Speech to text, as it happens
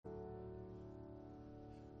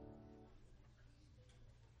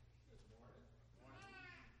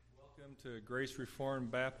Welcome to Grace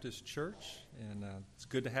Reformed Baptist Church, and it's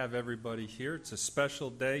good to have everybody here. It's a special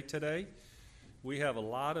day today. We have a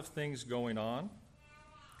lot of things going on.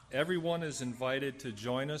 Everyone is invited to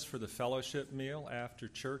join us for the fellowship meal after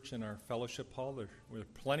church in our fellowship hall. There's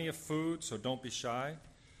plenty of food, so don't be shy.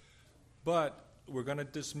 But we're going to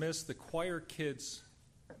dismiss the choir kids.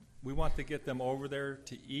 We want to get them over there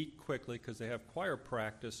to eat quickly because they have choir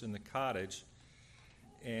practice in the cottage,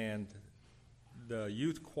 and the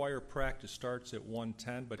youth choir practice starts at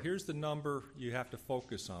 1:10, but here's the number you have to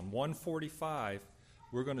focus on. 1:45,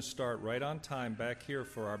 we're going to start right on time back here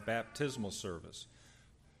for our baptismal service.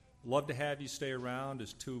 Love to have you stay around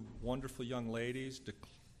as two wonderful young ladies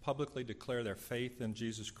publicly declare their faith in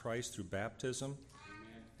Jesus Christ through baptism.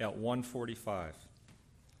 Amen. At 1:45.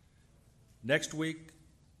 Next week,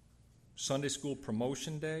 Sunday school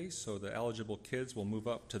promotion day, so the eligible kids will move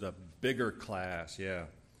up to the bigger class, yeah.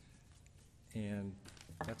 And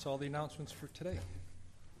that's all the announcements for today.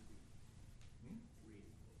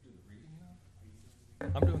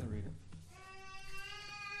 I'm doing the reading.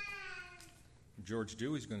 George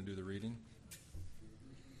Dewey's going to do the reading.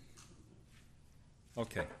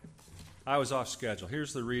 Okay. I was off schedule.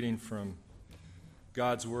 Here's the reading from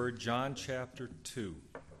God's Word, John chapter 2.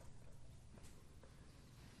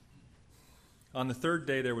 On the third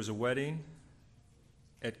day there was a wedding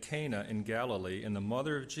at Cana in Galilee, and the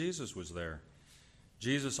mother of Jesus was there.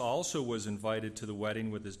 Jesus also was invited to the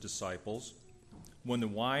wedding with his disciples. When the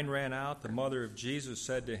wine ran out, the mother of Jesus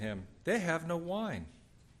said to him, "They have no wine."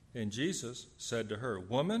 And Jesus said to her,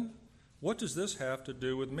 "Woman, what does this have to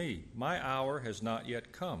do with me? My hour has not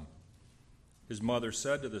yet come." His mother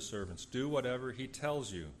said to the servants, "Do whatever he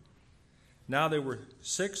tells you." Now there were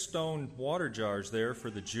 6 stone water jars there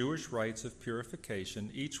for the Jewish rites of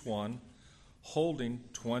purification, each one holding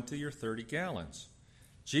 20 or 30 gallons.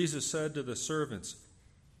 Jesus said to the servants,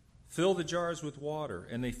 "Fill the jars with water,"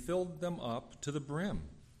 and they filled them up to the brim.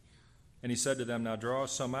 And he said to them, "Now draw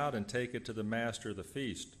some out and take it to the master of the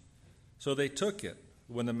feast." So they took it.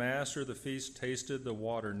 When the master of the feast tasted the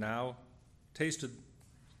water,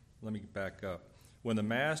 When the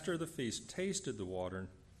master of the feast tasted the water,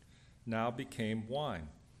 now became wine,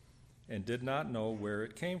 and did not know where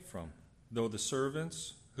it came from, though the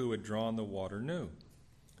servants who had drawn the water knew.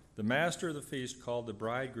 The master of the feast called the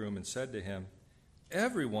bridegroom and said to him,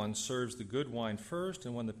 "Everyone serves the good wine first,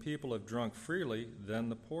 and when the people have drunk freely, then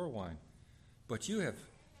the poor wine. But you have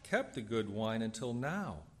kept the good wine until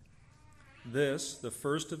now." This, the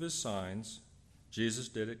first of his signs, Jesus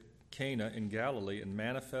did at Cana in Galilee and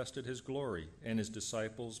manifested his glory, and his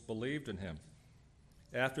disciples believed in him.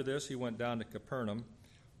 After this, he went down to Capernaum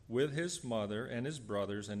with his mother and his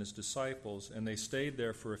brothers and his disciples, and they stayed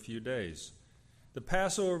there for a few days. The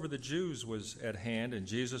Passover of the Jews was at hand, and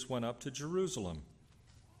Jesus went up to Jerusalem.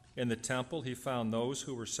 In the temple, he found those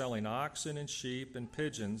who were selling oxen and sheep and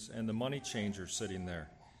pigeons, and the money changers sitting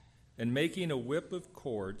there. And making a whip of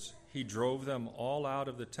cords, he drove them all out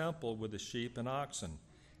of the temple with the sheep and oxen.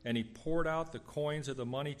 And he poured out the coins of the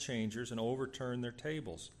money changers and overturned their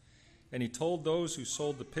tables. And he told those who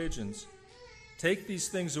sold the pigeons, "Take these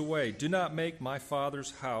things away. Do not make my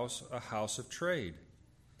Father's house a house of trade."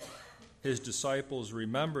 His disciples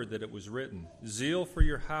remembered that it was written, "Zeal for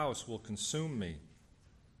your house will consume me."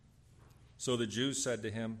 So the Jews said to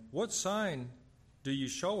him, "What sign do you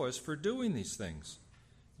show us for doing these things?"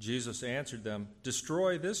 Jesus answered them,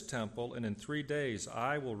 "Destroy this temple, and in 3 days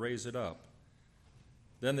I will raise it up."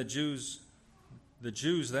 Then the Jews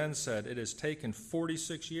then said, "It has taken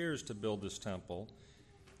 46 years to build this temple,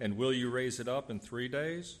 and will you raise it up in 3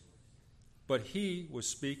 days?" But he was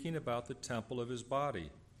speaking about the temple of his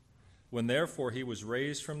body. When therefore he was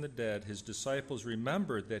raised from the dead, his disciples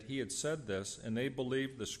remembered that he had said this, and they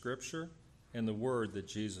believed the scripture and the word that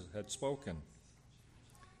Jesus had spoken.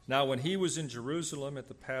 Now when he was in Jerusalem at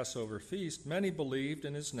the Passover feast, many believed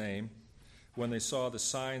in his name when they saw the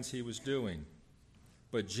signs he was doing.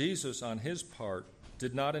 But Jesus, on his part,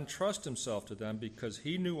 did not entrust himself to them, because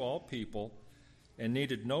he knew all people and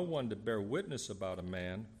needed no one to bear witness about a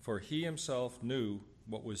man, for he himself knew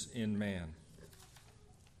what was in man.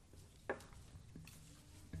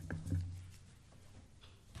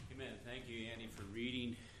 Amen. Thank you, Andy, for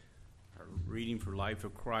reading for Life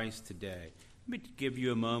of Christ today. Let me give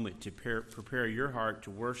you a moment to prepare your heart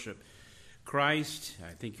to worship Christ.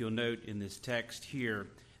 I think you'll note in this text here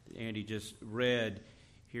that Andy just read,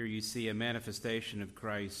 here you see a manifestation of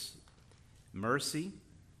Christ's mercy,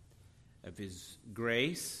 of his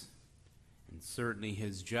grace, and certainly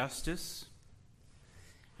his justice,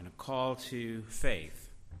 and a call to faith.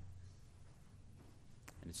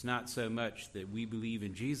 And it's not so much that we believe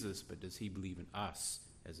in Jesus, but does he believe in us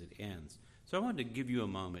as it ends. So I wanted to give you a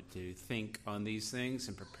moment to think on these things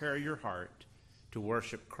and prepare your heart to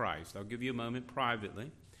worship Christ. I'll give you a moment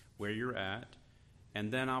privately where you're at,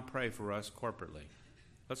 and then I'll pray for us corporately.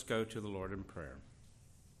 Let's go to the Lord in prayer.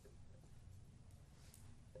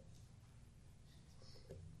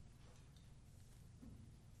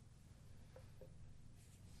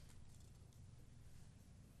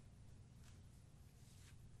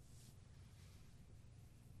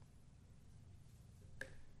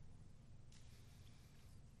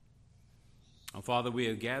 Oh, Father, we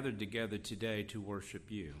have gathered together today to worship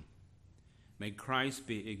you. May Christ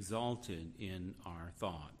be exalted in our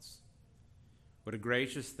thoughts. What a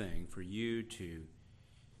gracious thing for you to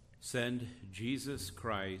send Jesus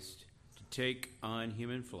Christ to take on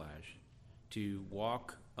human flesh, to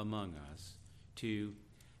walk among us, to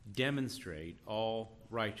demonstrate all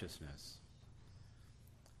righteousness.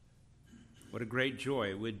 What a great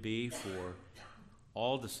joy it would be for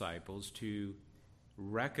all disciples to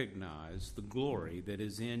recognize the glory that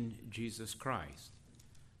is in Jesus Christ,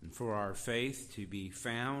 and for our faith to be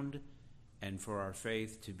found and for our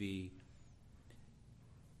faith to be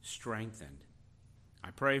strengthened. I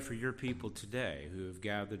pray for your people today who have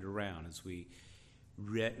gathered around as we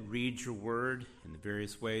read your word in the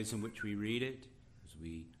various ways in which we read it, as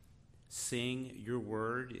we sing your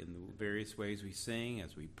word in the various ways we sing,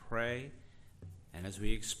 as we pray, and as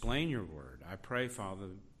we explain your word. I pray, Father,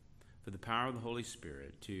 for the power of the Holy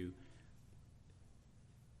Spirit to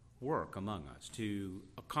work among us, to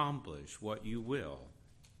accomplish what you will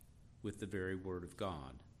with the very word of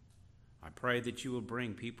God. I pray that you will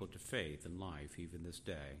bring people to faith and life even this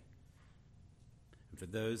day. And for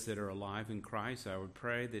those that are alive in Christ, I would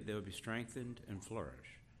pray that they would be strengthened and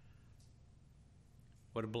flourish.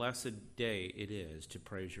 What a blessed day it is to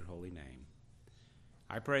praise your holy name.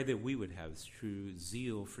 I pray that we would have true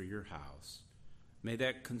zeal for your house. May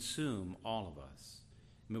that consume all of us.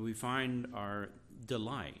 May we find our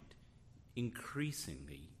delight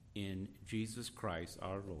increasingly in Jesus Christ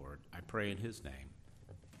our Lord. I pray in his name.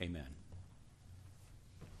 Amen.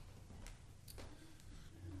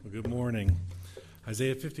 Well, good morning.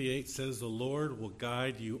 Isaiah 58 says, "The Lord will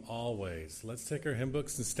guide you always." Let's take our hymn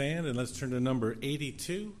books and stand, and let's turn to number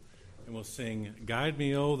 82, and we'll sing, "Guide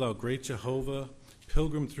me, O thou great Jehovah,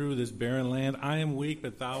 pilgrim through this barren land. I am weak,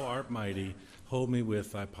 but thou art mighty. Hold me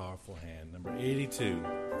with thy powerful hand." Number 82.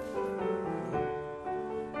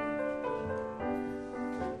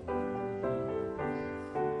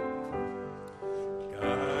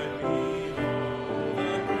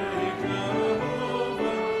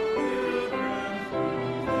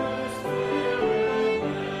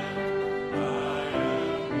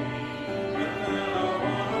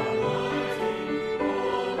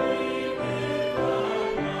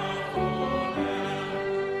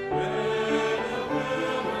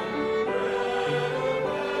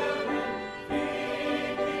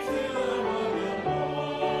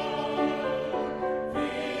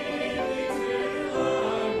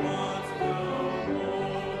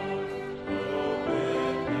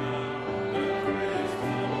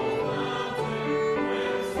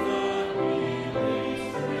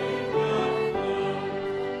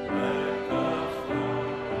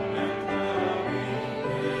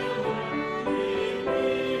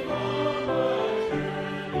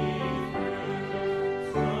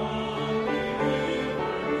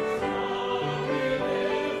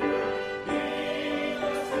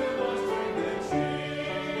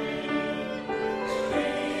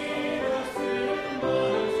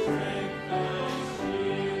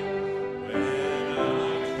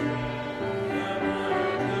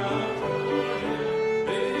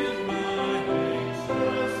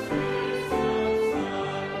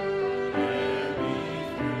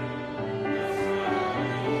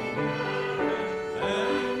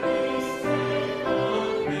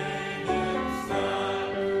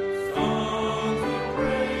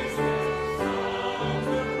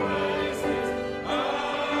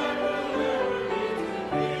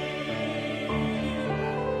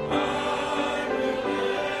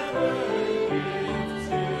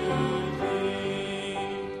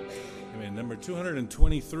 Number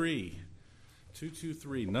 223.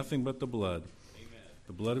 223, nothing but the blood. Amen.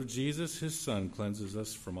 The blood of Jesus, his son, cleanses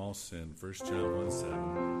us from all sin. 1 John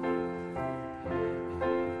 1:7.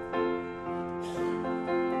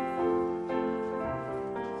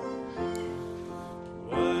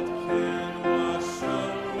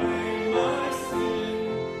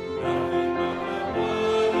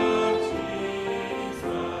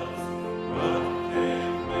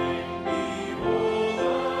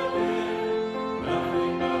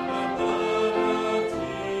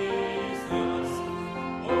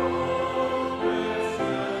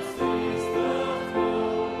 Precious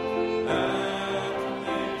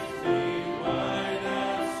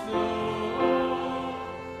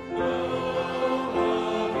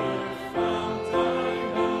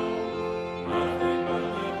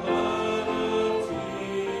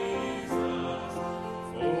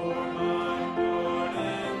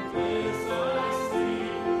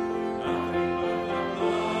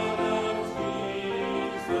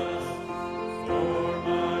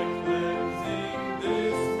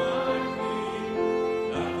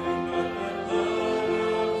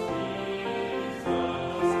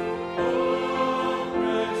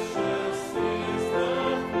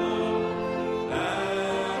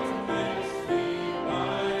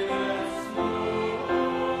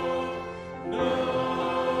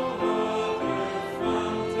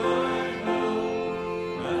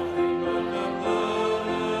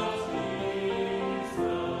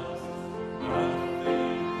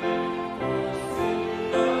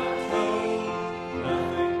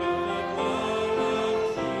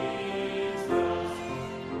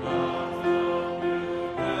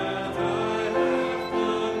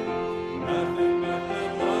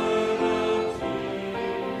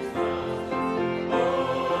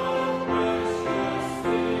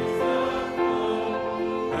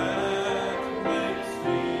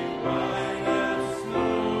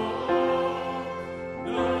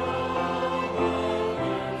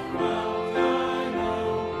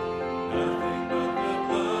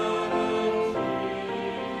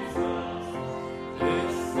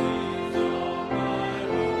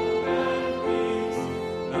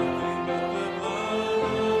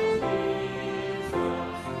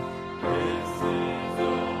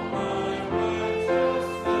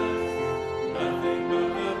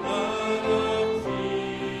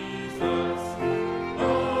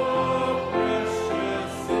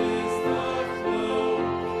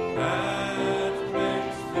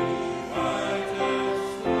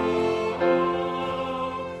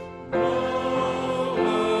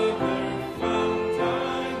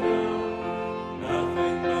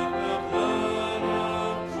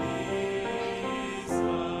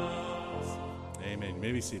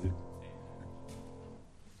be seated.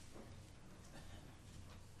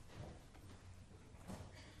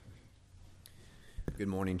 Good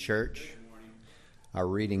morning, church. Good morning. Our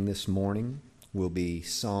reading this morning will be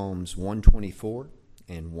Psalms 124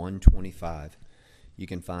 and 125. You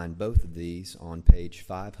can find both of these on page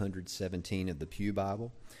 517 of the Pew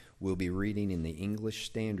Bible. We'll be reading in the English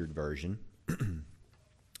Standard Version.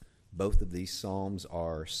 Both of these psalms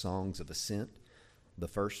are songs of ascent, the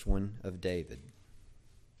first one of David.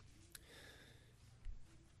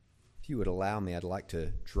 If you would allow me, I'd like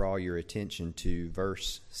to draw your attention to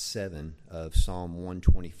verse 7 of Psalm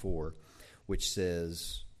 124, which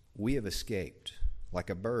says, "We have escaped like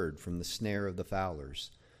a bird from the snare of the fowlers.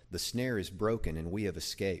 The snare is broken and we have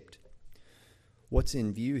escaped." What's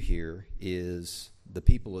in view here is the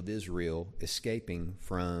people of Israel escaping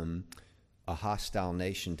from a hostile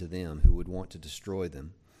nation to them who would want to destroy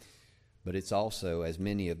them. But it's also, as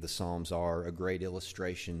many of the Psalms are, a great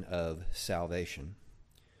illustration of salvation.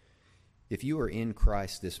 If you are in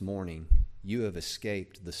Christ this morning, you have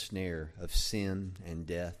escaped the snare of sin and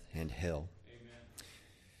death and hell. Amen.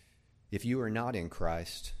 If you are not in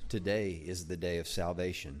Christ, today is the day of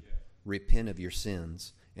salvation. Yeah. Repent of your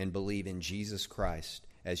sins and believe in Jesus Christ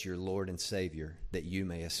as your Lord and Savior, that you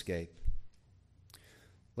may escape.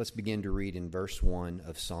 Let's begin to read in verse 1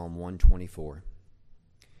 of Psalm 124.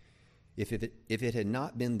 If it had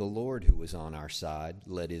not been the Lord who was on our side,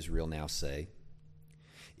 let Israel now say,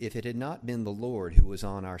 if it had not been the Lord who was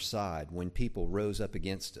on our side when people rose up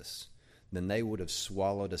against us, then they would have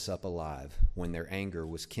swallowed us up alive when their anger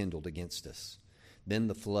was kindled against us. Then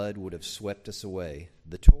the flood would have swept us away,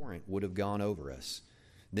 the torrent would have gone over us,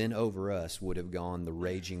 then over us would have gone the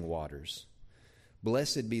raging waters.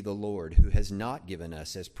 Blessed be the Lord who has not given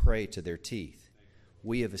us as prey to their teeth.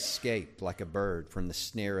 We have escaped like a bird from the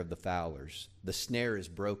snare of the fowlers. The snare is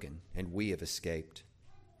broken, and we have escaped.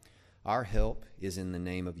 Our help is in the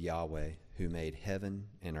name of Yahweh, who made heaven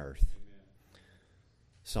and earth. Amen.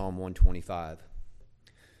 Psalm 125.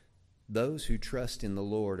 Those who trust in the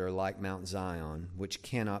Lord are like Mount Zion, which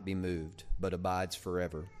cannot be moved, but abides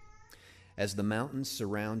forever. As the mountains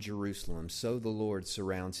surround Jerusalem, so the Lord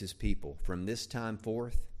surrounds his people from this time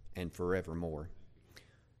forth and forevermore.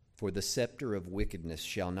 For the scepter of wickedness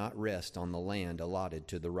shall not rest on the land allotted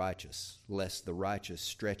to the righteous, lest the righteous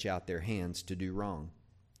stretch out their hands to do wrong.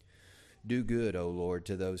 Do good, O Lord,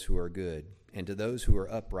 to those who are good, and to those who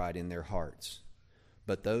are upright in their hearts.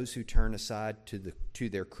 But those who turn aside to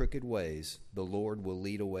their crooked ways, the Lord will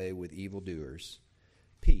lead away with evildoers.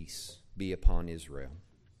 Peace be upon Israel.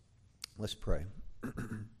 Let's pray.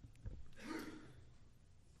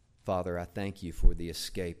 Father, I thank you for the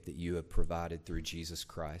escape that you have provided through Jesus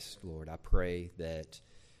Christ. Lord, I pray that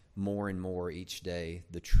more and more each day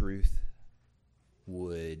the truth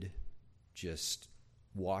would just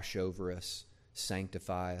wash over us,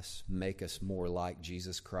 sanctify us, make us more like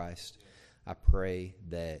Jesus Christ. I pray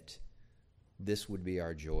that this would be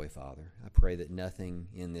our joy, Father. I pray that nothing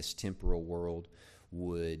in this temporal world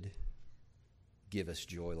would give us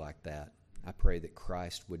joy like that. I pray that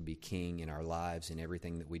Christ would be king in our lives and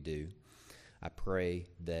everything that we do. I pray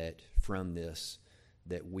that from this,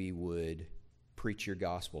 that we would preach your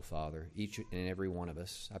gospel, Father, each and every one of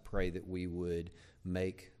us. I pray that we would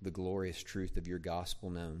make the glorious truth of your gospel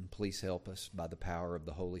known. Please help us by the power of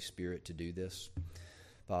the Holy Spirit to do this.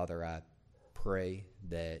 Father, I pray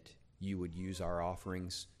that you would use our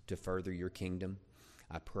offerings to further your kingdom.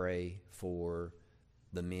 I pray for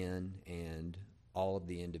the men and all of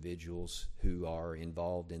the individuals who are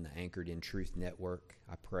involved in the Anchored in Truth network.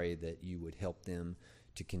 I pray that you would help them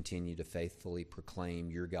to continue to faithfully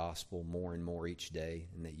proclaim your gospel more and more each day,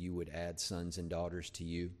 and that you would add sons and daughters to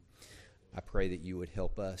you. I pray that you would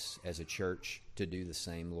help us as a church to do the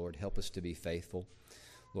same, Lord. Help us to be faithful.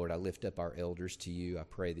 Lord, I lift up our elders to you. I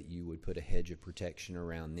pray that you would put a hedge of protection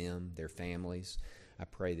around them, their families. I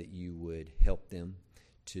pray that you would help them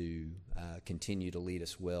to continue to lead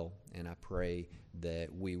us well. And I pray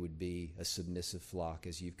that we would be a submissive flock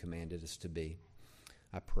as you've commanded us to be.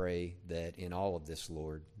 I pray that in all of this,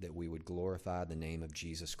 Lord, that we would glorify the name of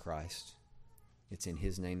Jesus Christ. It's in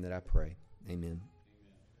his name that I pray. Amen.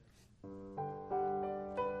 Amen.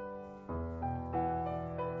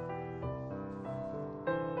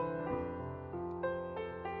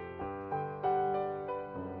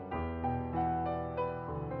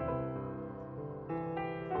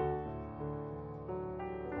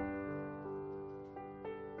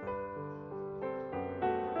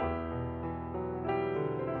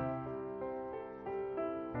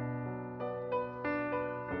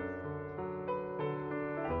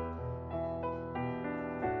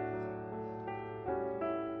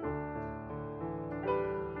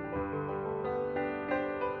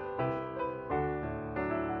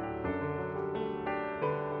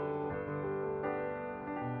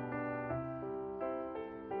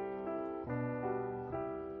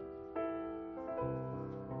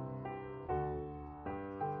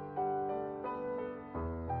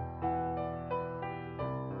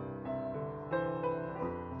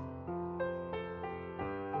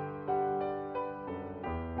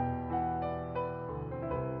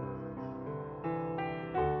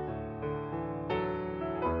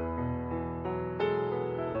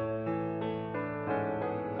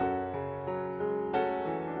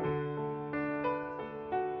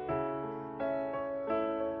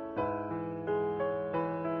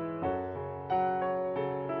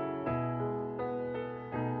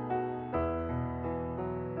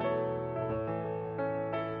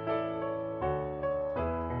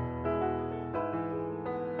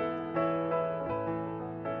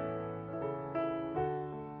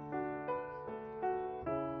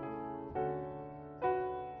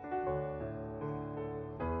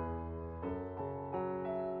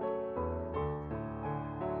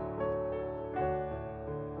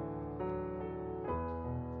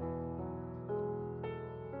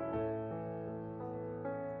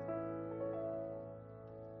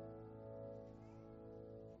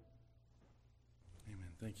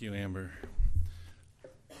 Thank you, Amber.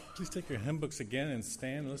 Please take your hymn books again and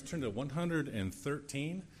stand. Let's turn to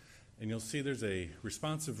 113, and you'll see there's a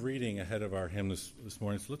responsive reading ahead of our hymn this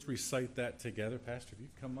morning. So let's recite that together. Pastor, if you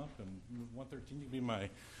come up, and 113, you can be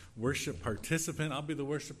my worship participant. I'll be the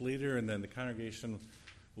worship leader, and then the congregation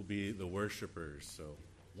will be the worshipers. So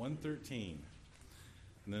 113,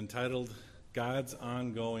 and then entitled, God's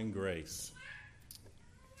Ongoing Grace.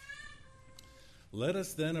 Let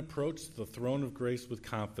us then approach the throne of grace with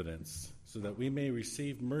confidence, so that we may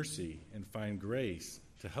receive mercy and find grace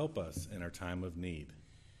to help us in our time of need.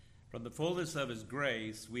 From the fullness of his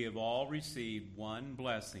grace, we have all received one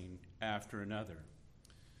blessing after another.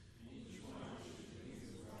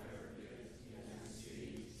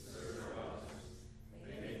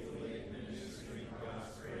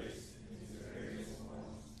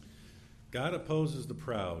 God opposes the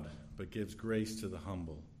proud, but gives grace to the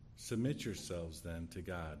humble. Submit yourselves then to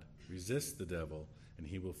God. Resist the devil, and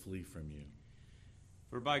he will flee from you.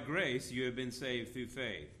 For by grace you have been saved through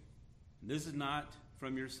faith. This is not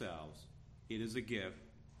from yourselves. It is a gift.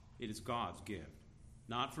 It is God's gift,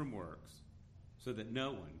 not from works, so that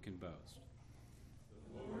no one can boast.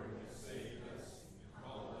 The Lord has saved us and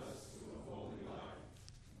called us to a holy life,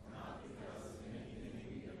 not because of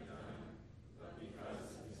anything we have done, but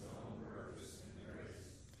because of his own purpose and grace.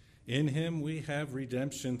 In him we have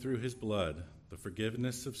redemption through his blood, the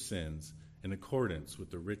forgiveness of sins, in accordance with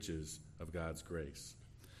the riches of God's grace.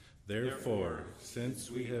 Therefore, since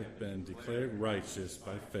we have been declared righteous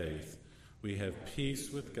by faith, we have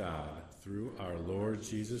peace with God through our Lord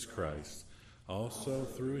Jesus Christ. Also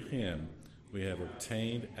through him we have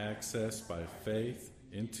obtained access by faith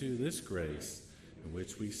into this grace in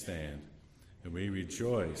which we stand, and we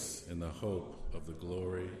rejoice in the hope of the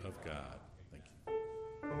glory of God. Thank you.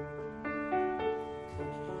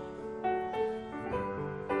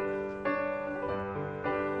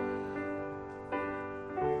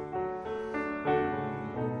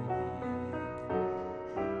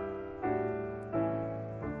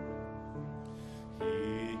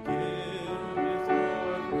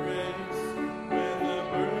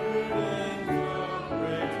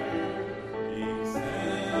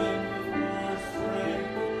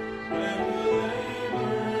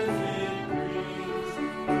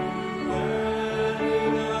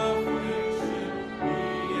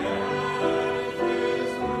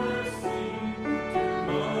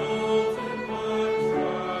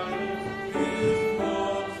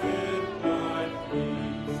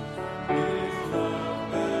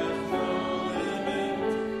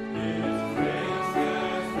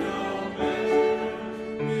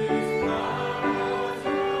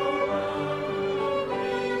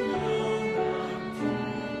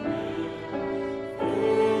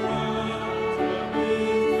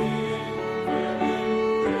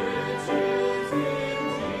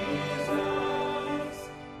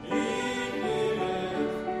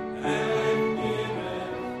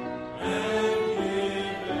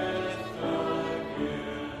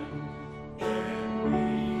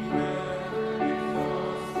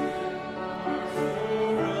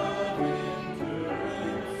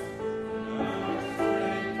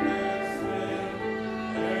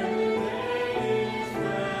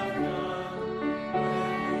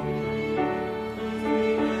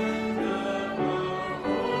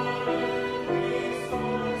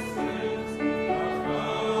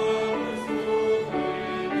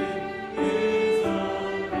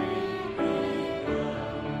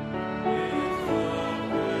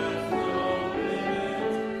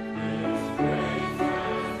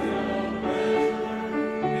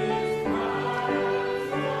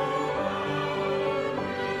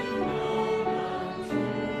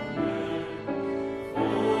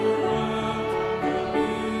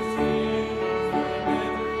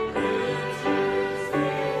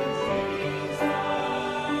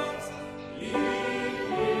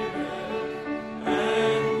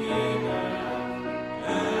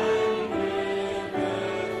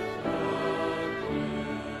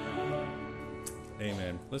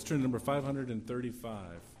 Let's turn to number 535.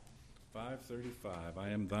 535. I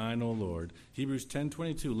am thine, O Lord. Hebrews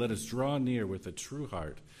 10:22. Let us draw near with a true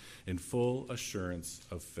heart in full assurance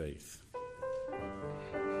of faith.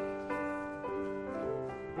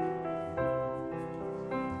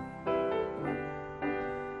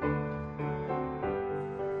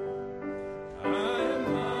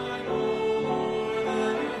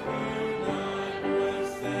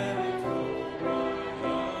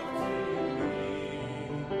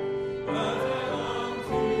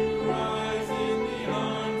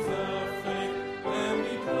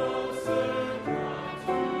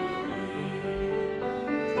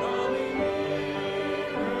 Draw me near.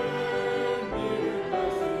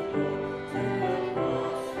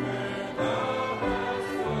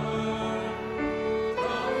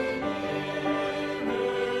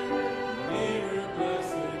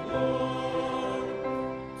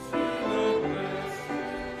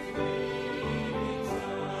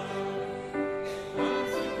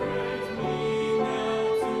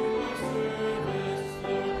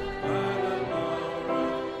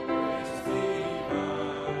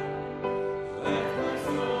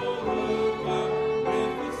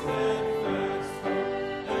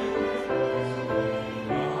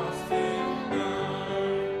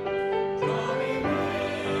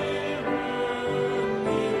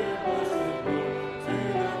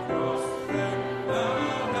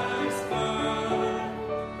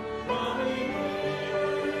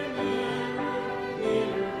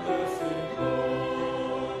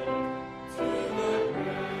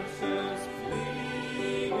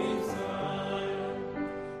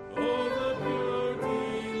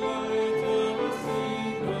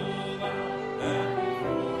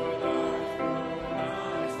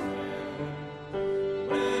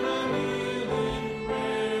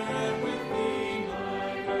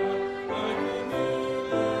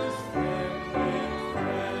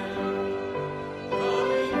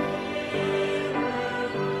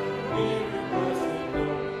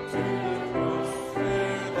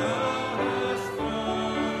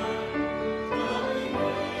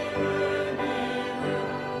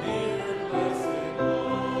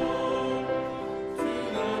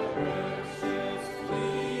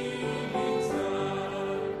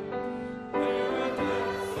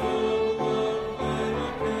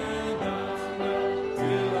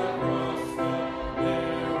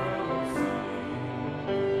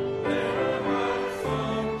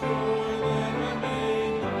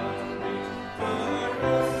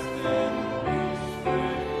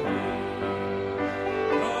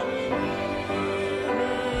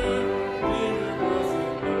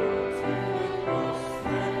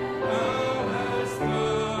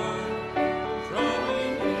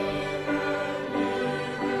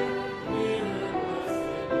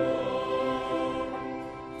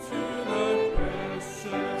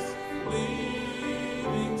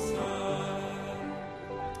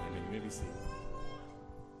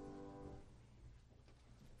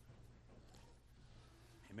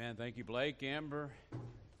 Thank you, Blake, Amber,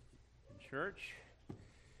 and church.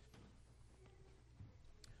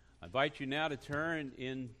 I invite you now to turn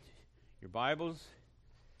in your Bibles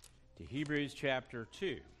to Hebrews chapter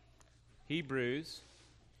 2. Hebrews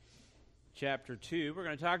chapter 2. We're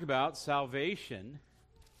going to talk about salvation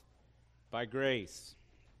by grace.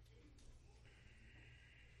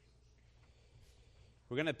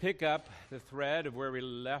 We're going to pick up the thread of where we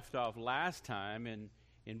left off last time in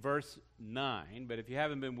verse 9. But if you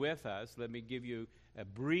haven't been with us, let me give you a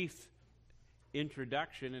brief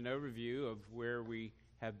introduction and overview of where we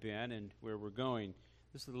have been and where we're going.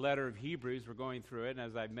 This is the letter of Hebrews. We're going through it, and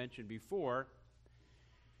as I mentioned before,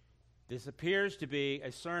 this appears to be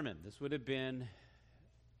a sermon. This would have been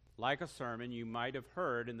like a sermon you might have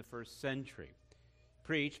heard in the first century,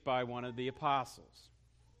 preached by one of the apostles.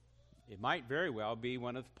 It might very well be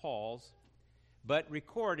one of Paul's, but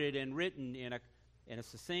recorded and written in a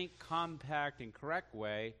succinct, compact, and correct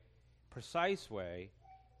way, precise way,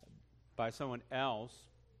 by someone else,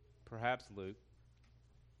 perhaps Luke.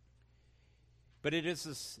 But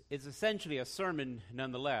it's essentially a sermon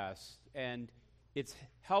nonetheless, and it's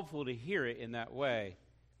helpful to hear it in that way.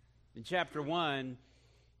 In chapter 1,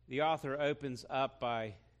 the author opens up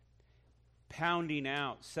by pounding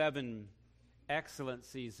out 7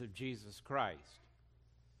 excellencies of Jesus Christ.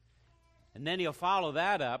 And then he'll follow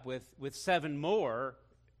that up with 7 more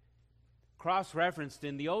cross-referenced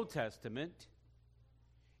in the Old Testament.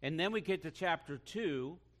 And then we get to chapter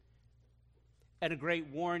 2, and a great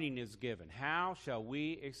warning is given. How shall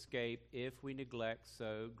we escape if we neglect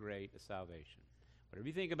so great a salvation? Whatever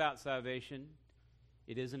you think about salvation,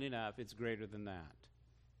 it isn't enough. It's greater than that.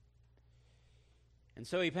 And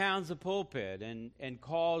so he pounds the pulpit and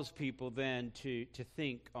calls people then to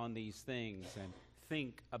think on these things and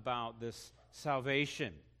think about this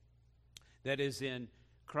salvation that is in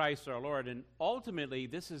Christ our Lord. And ultimately,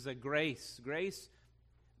 this is a grace. Grace,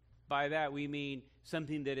 by that we mean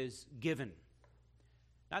something that is given.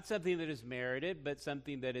 Not something that is merited, but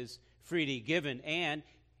something that is freely given. And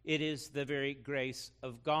it is the very grace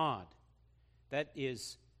of God. That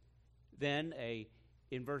is then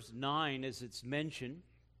in verse 9, as it's mentioned,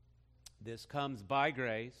 this comes by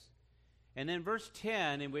grace. And then verse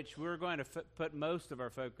 10, in which we're going to put most of our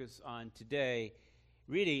focus on today,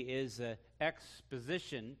 really is an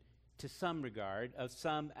exposition to some regard of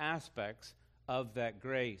some aspects of that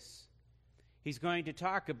grace. He's going to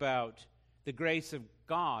talk about the grace of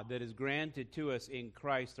God that is granted to us in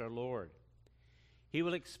Christ our Lord. He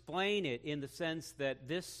will explain it in the sense that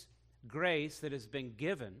this grace that has been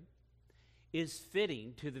given is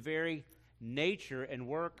fitting to the very nature and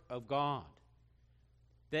work of God.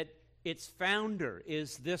 That its founder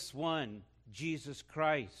is this one, Jesus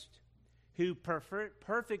Christ, who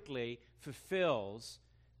perfectly fulfills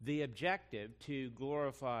the objective to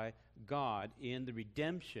glorify God in the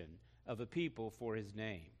redemption of a people for his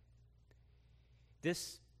name.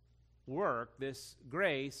 This work, this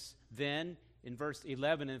grace, then in verse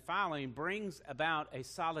 11 and following, brings about a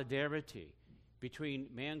solidarity between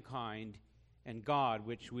mankind and God,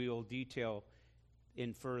 which we will detail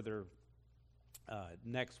in further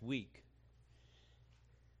next week.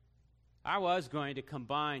 I was going to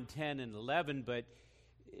combine 10 and 11, but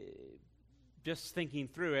just thinking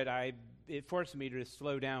through it, it forced me to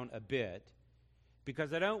slow down a bit,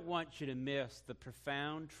 because I don't want you to miss the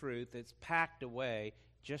profound truth that's packed away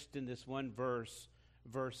just in this one verse,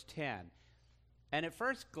 verse 10. And at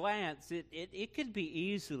first glance, it could be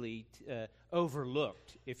easily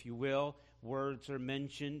overlooked, if you will. Words are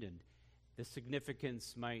mentioned and the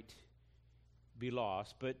significance might be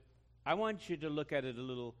lost. But I want you to look at it a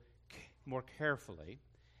little more carefully.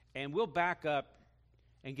 And we'll back up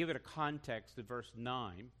and give it a context to verse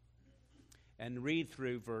 9 and read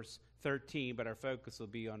through verse 13, but our focus will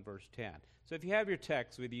be on verse 10. So if you have your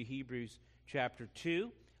text with you, Hebrews chapter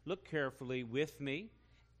 2, look carefully with me,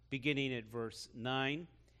 beginning at verse 9,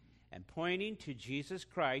 and pointing to Jesus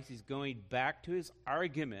Christ. He's going back to his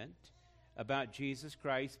argument about Jesus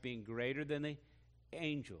Christ being greater than the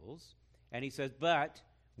angels. And he says, but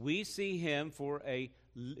we see him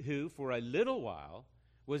who for a little while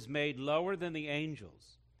was made lower than the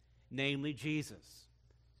angels, namely Jesus.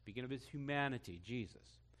 Speaking of his humanity,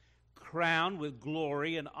 Jesus. Crowned with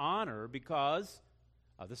glory and honor because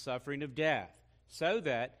of the suffering of death, so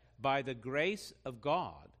that by the grace of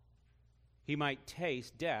God he might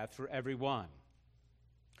taste death for everyone.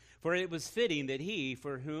 For it was fitting that he,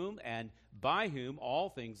 for whom and by whom all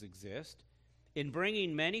things exist, in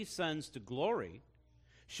bringing many sons to glory,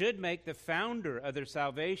 should make the founder of their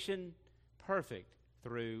salvation perfect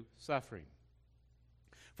through suffering.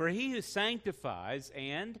 For he who sanctifies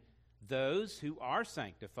and those who are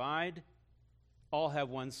sanctified all have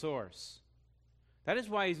one source. That is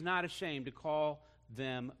why he's not ashamed to call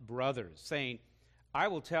them brothers, saying, I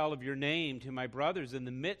will tell of your name to my brothers in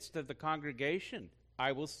the midst of the congregation.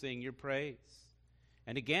 I will sing your praise.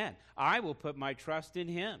 And again, I will put my trust in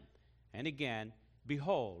him. And again,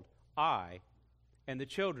 behold, I and the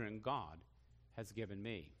children God has given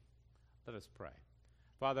me. Let us pray.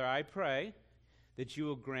 Father, I pray that you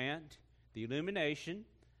will grant the illumination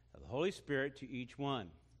of the Holy Spirit to each one.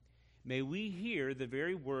 May we hear the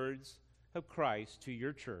very words of Christ to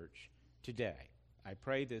your church today. I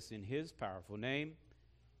pray this in his powerful name.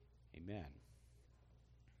 Amen.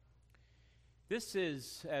 This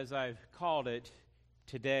is, as I've called it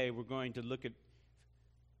today, we're going to look at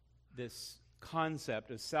this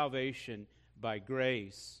concept of salvation by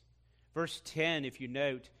grace. Verse 10, if you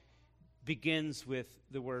note, begins with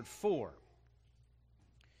the word for.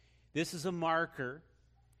 This is a marker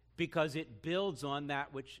because it builds on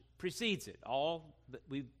that which precedes it. All that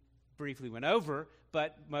we briefly went over,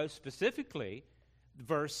 but most specifically,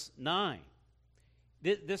 verse 9.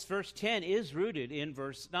 This verse 10 is rooted in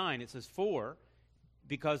verse 9. It says for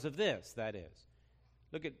because of this, that is.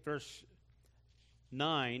 Look at verse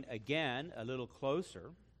 9 again, a little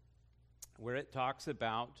closer, where it talks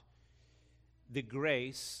about the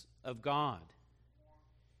grace of God.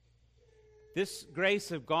 This grace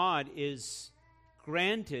of God is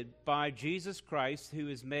granted by Jesus Christ, who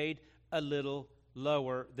is made a little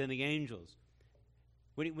lower than the angels.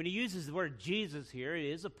 When he uses the word Jesus here, it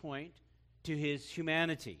is a point to his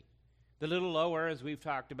humanity. The little lower, as we've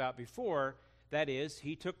talked about before, that is,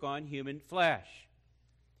 he took on human flesh.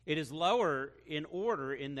 It is lower in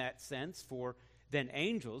order in that sense than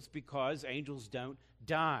angels, because angels don't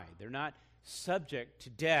die. They're not subject to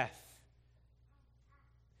death.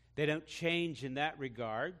 They don't change in that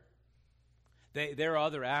regard. There are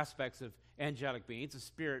other aspects of angelic beings, a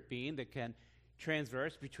spirit being that can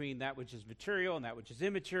transverse between that which is material and that which is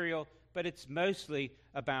immaterial, but it's mostly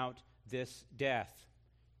about this death.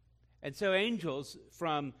 And so angels,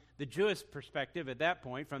 from the Jewish perspective at that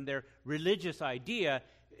point, from their religious idea,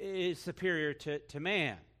 is superior to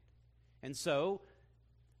man. And so,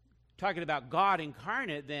 talking about God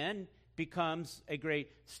incarnate then becomes a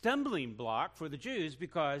great stumbling block for the Jews,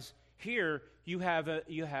 because here you have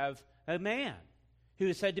a man who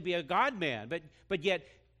is said to be a God-man, but yet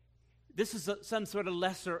this is some sort of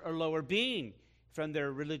lesser or lower being from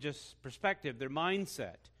their religious perspective, their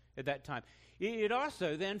mindset at that time. It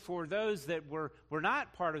also then, for those that were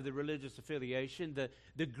not part of the religious affiliation,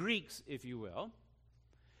 the Greeks, if you will,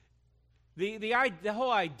 the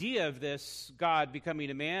whole idea of this God becoming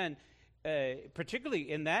a man,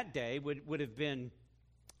 particularly in that day, would have been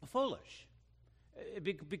foolish.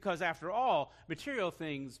 Because after all, material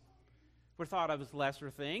things were thought of as lesser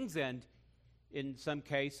things, and in some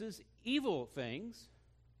cases, evil things.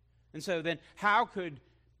 And so then, how could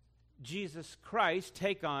Jesus Christ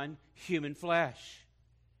take on human flesh?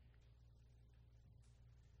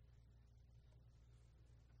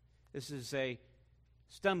 This is a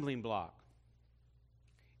stumbling block.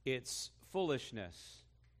 It's foolishness.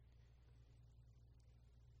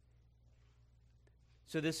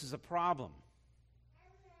 So this is a problem.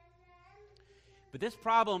 But this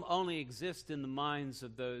problem only exists in the minds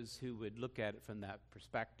of those who would look at it from that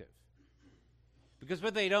perspective. Because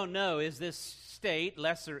what they don't know is this state,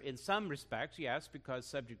 lesser in some respects, yes, because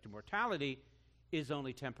subject to mortality, is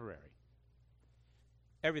only temporary.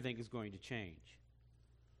 Everything is going to change.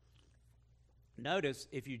 Notice,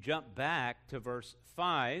 if you jump back to verse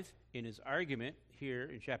 5 in his argument here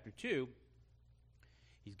in chapter 2,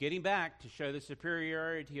 he's getting back to show the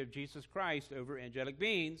superiority of Jesus Christ over angelic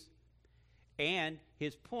beings, and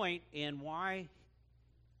his point in why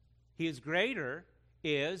he is greater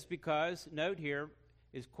is because, note here,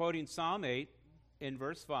 is quoting Psalm 8 in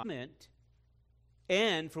verse 5,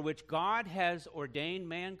 and for which God has ordained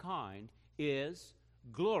mankind is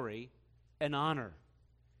glory and honor,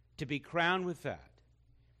 to be crowned with that.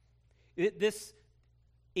 This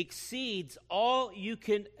exceeds all you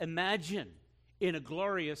can imagine in a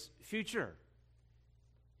glorious future.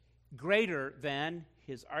 Greater than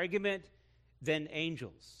his argument, than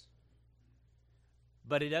angels.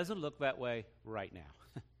 But it doesn't look that way right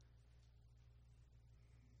now.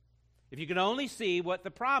 If you can only see what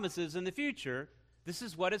the promise is in the future, this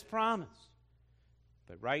is what is promised.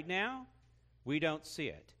 But right now, we don't see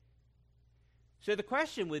it. So the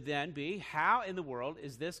question would then be, how in the world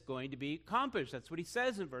is this going to be accomplished? That's what he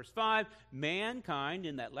says in verse 5. Mankind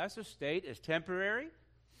in that lesser state is temporary.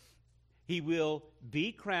 He will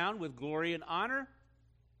be crowned with glory and honor.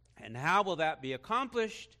 And how will that be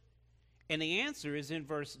accomplished? And the answer is in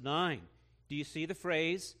verse 9. Do you see the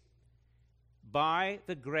phrase, by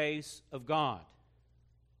the grace of God?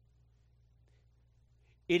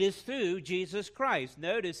 It is through Jesus Christ.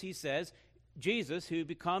 Notice he says, Jesus, who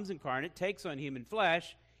becomes incarnate, takes on human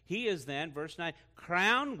flesh. He is then, verse 9,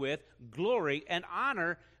 crowned with glory and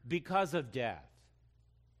honor because of death.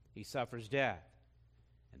 He suffers death.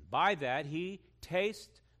 And by that, he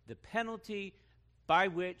tastes the penalty by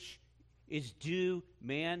which is due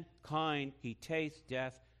mankind. He tastes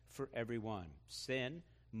death for everyone. Sin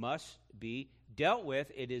must be dealt with.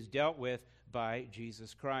 It is dealt with by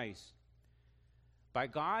Jesus Christ. By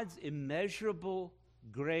God's immeasurable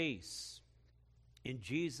grace in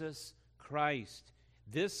Jesus Christ,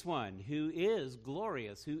 this one who is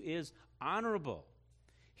glorious, who is honorable,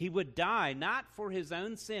 he would die not for his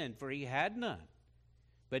own sin, for he had none,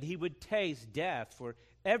 but he would taste death for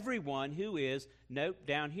everyone who is, note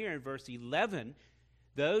down here in verse 11,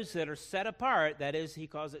 those that are set apart, that is, he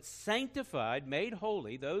calls it sanctified, made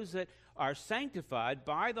holy, those that are sanctified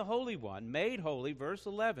by the Holy One, made holy, verse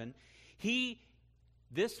 11,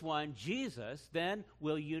 this one, Jesus, then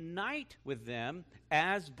will unite with them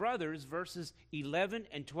as brothers, verses 11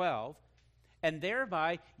 and 12, and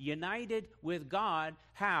thereby united with God.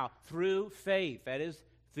 How? Through faith, that is,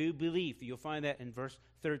 through belief. You'll find that in verse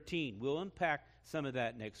 13. We'll unpack some of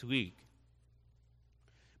that next week.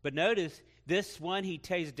 But notice, this one he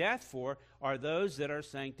tastes death for are those that are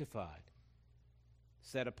sanctified,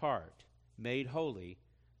 set apart, made holy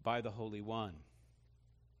by the Holy One.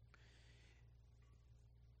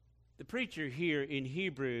 The preacher here in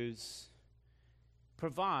Hebrews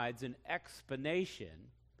provides an explanation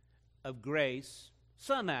of grace,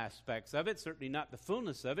 some aspects of it, certainly not the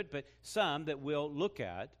fullness of it, but some that we'll look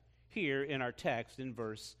at here in our text in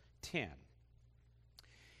verse 10.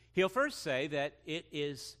 He'll first say that it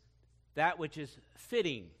is that which is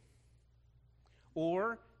fitting,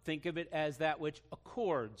 or think of it as that which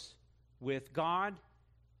accords with God,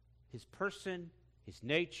 his person, his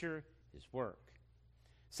nature, his work.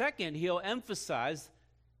 Second, he'll emphasize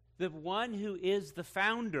the one who is the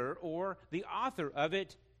founder or the author of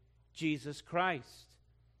it, Jesus Christ.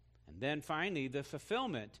 And then finally, the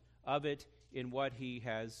fulfillment of it in what he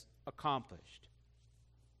has accomplished.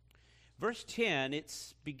 Verse 10, it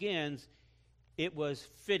begins, it was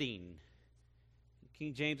fitting.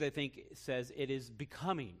 King James, I think, says it is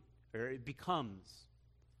becoming, or it becomes.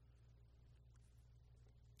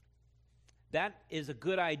 That is a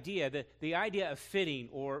good idea. The idea of fitting,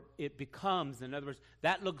 or it becomes, in other words,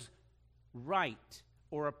 that looks right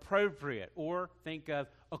or appropriate, or think of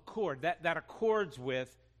accord. That accords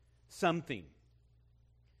with something.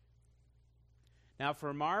 Now,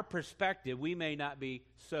 from our perspective, we may not be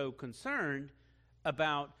so concerned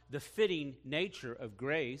about the fitting nature of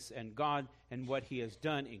grace and God and what he has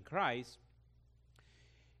done in Christ,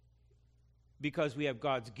 because we have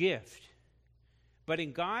God's gift. But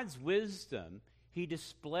in God's wisdom, he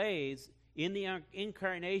displays in the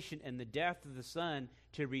incarnation and the death of the Son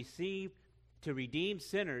to redeem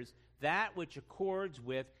sinners that which accords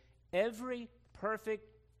with every perfect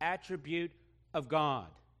attribute of God.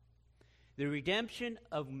 The redemption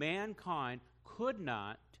of mankind could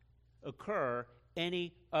not occur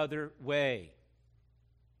any other way.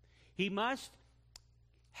 He must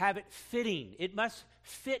have it fitting. It must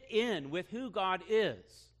fit in with who God is.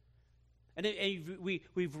 And we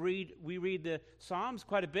read the Psalms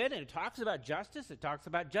quite a bit, and it talks about justice, it talks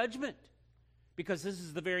about judgment, because this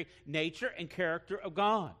is the very nature and character of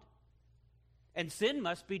God. And sin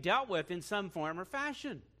must be dealt with in some form or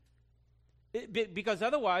fashion, because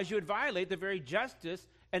otherwise you would violate the very justice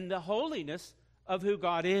and the holiness of who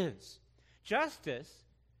God is. Justice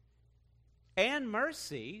and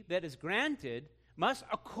mercy that is granted must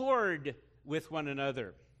accord with one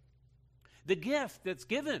another. The gift that's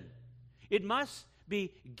given, it must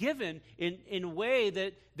be given in a way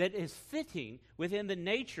that is fitting within the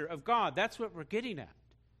nature of God. That's what we're getting at.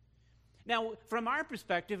 Now, from our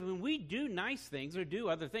perspective, when we do nice things or do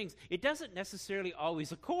other things, it doesn't necessarily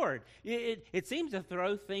always accord. It seems to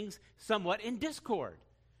throw things somewhat in discord.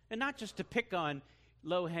 And not just to pick on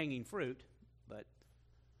low-hanging fruit, but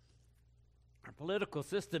our political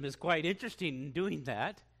system is quite interesting in doing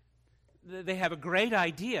that. They have a great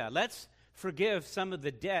idea. Let's forgive some of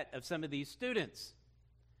the debt of some of these students.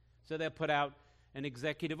 So they'll put out an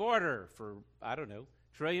executive order for, I don't know,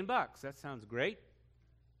 $1 trillion. That sounds great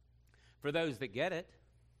for those that get it.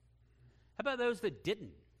 How about those that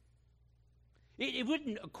didn't? It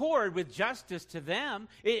wouldn't accord with justice to them.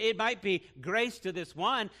 It might be grace to this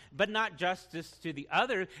one, but not justice to the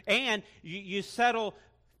other. And you settle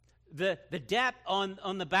the debt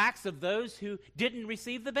on the backs of those who didn't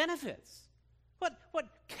receive the benefits. What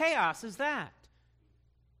chaos is that?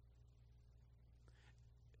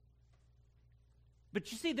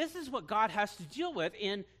 But you see, this is what God has to deal with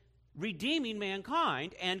in redeeming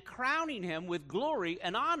mankind and crowning him with glory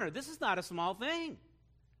and honor. This is not a small thing.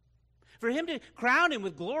 For him to crown him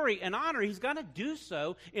with glory and honor, he's got to do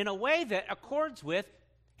so in a way that accords with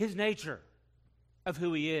his nature of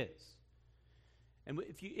who he is. And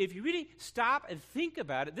if you really stop and think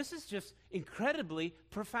about it, this is just incredibly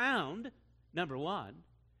profound, number one.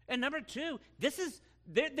 And number two,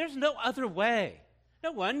 there's no other way.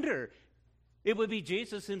 No wonder it would be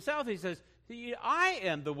Jesus himself. He says, I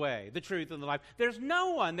am the way, the truth, and the life. There's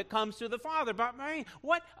no one that comes to the Father but me.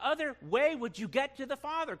 What other way would you get to the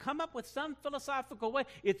Father? Come up with some philosophical way.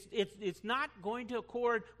 It's not going to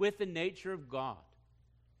accord with the nature of God.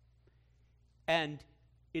 And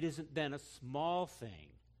it isn't then a small thing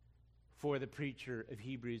for the preacher of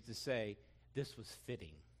Hebrews to say, this was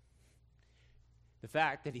fitting. The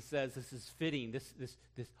fact that he says this is fitting, this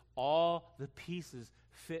all the pieces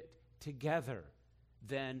fit together,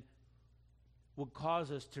 then would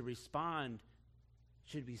cause us to respond,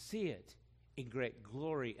 should we see it, in great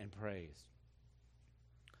glory and praise.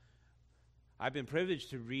 I've been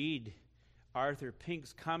privileged to read Arthur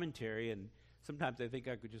Pink's commentary, and sometimes I think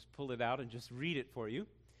I could just pull it out and just read it for you.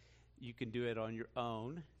 You can do it on your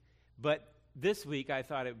own. But this week I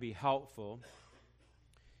thought it would be helpful.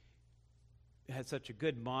 I had such a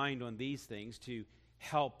good mind on these things to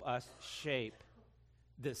help us shape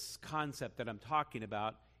this concept that I'm talking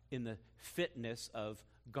about in the fitness of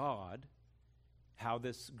God, how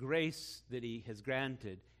this grace that he has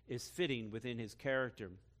granted is fitting within his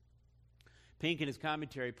character. Pink in his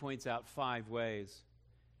commentary points out 5 ways.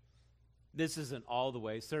 This isn't all the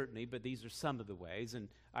ways, certainly, but these are some of the ways, and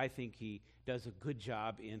I think he does a good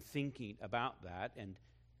job in thinking about that, and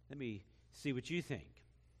let me see what you think.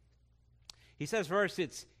 He says first,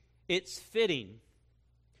 it's fitting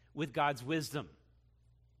with God's wisdom.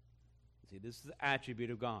 See, this is the attribute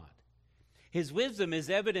of God. His wisdom is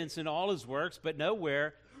evidenced in all his works, but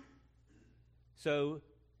nowhere so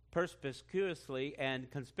perspicuously and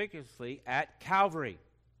conspicuously at Calvary.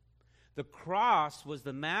 The cross was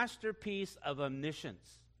the masterpiece of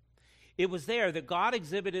omniscience. It was there that God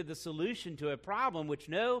exhibited the solution to a problem which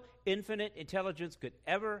no infinite intelligence could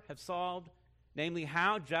ever have solved, namely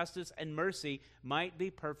how justice and mercy might be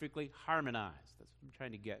perfectly harmonized. That's what I'm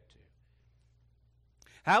trying to get to.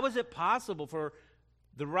 How is it possible for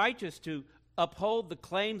the righteous to uphold the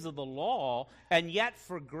claims of the law and yet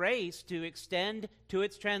for grace to extend to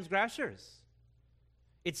its transgressors?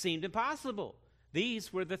 It seemed impossible.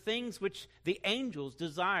 These were the things which the angels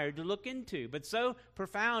desired to look into, but so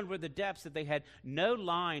profound were the depths that they had no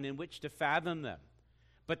line in which to fathom them.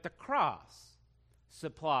 But the cross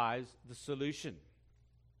supplies the solution.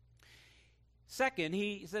 Second,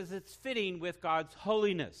 he says it's fitting with God's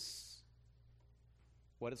holiness.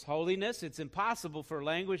 What is holiness? It's impossible for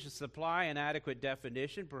language to supply an adequate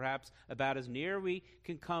definition. Perhaps about as near we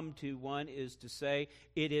can come to one is to say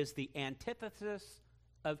it is the antithesis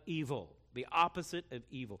of evil, the opposite of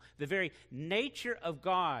evil. The very nature of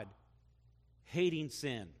God hating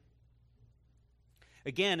sin.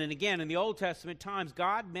 Again and again in the Old Testament times,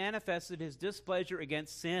 God manifested his displeasure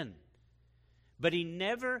against sin. But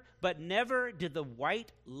never did the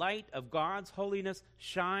white light of God's holiness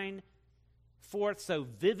shine forth so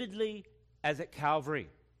vividly as at Calvary,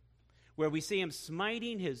 where we see him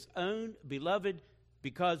smiting his own beloved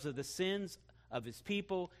because of the sins of his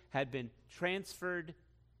people had been transferred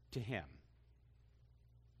to him.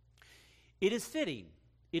 It is fitting,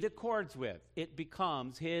 it accords with, it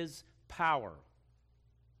becomes his power.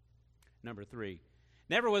 Number 3,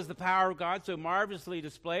 never was the power of God so marvelously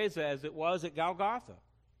displayed as it was at Golgotha.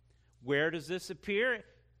 Where does this appear?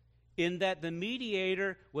 In that the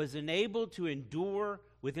mediator was enabled to endure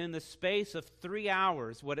within the space of 3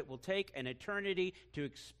 hours what it will take an eternity to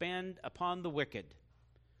expend upon the wicked.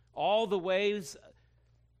 All the waves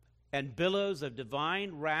and billows of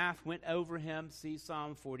divine wrath went over him, see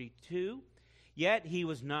Psalm 42. Yet he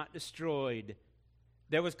was not destroyed.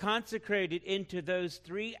 There was consecrated into those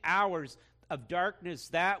 3 hours of darkness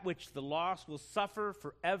that which the lost will suffer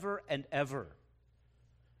forever and ever.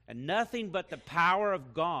 And nothing but the power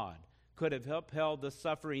of God could have upheld the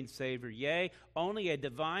suffering Savior. Yea, only a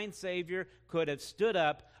divine Savior could have stood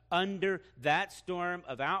up under that storm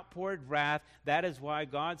of outpoured wrath. That is why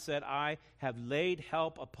God said, I have laid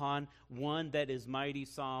help upon one that is mighty,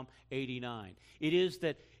 Psalm 89. It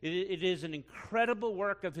is an incredible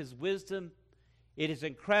work of his wisdom. It is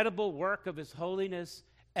incredible work of his holiness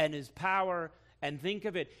and his power And think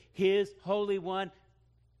of it, his Holy One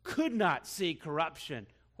could not see corruption.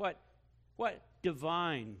 What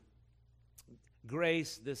divine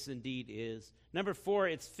grace this indeed is. Number 4,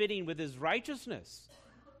 it's fitting with his righteousness.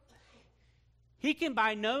 He can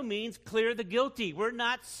by no means clear the guilty. We're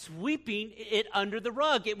not sweeping it under the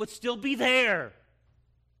rug. It would still be there.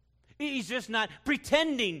 He's just not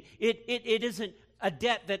pretending it isn't a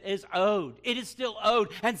debt that is owed. It is still owed,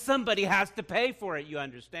 and somebody has to pay for it, you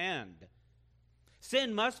understand.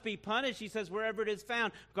 Sin must be punished, he says, wherever it is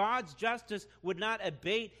found. God's justice would not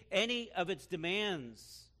abate any of its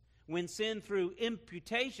demands. When sin through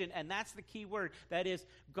imputation, and that's the key word, that is,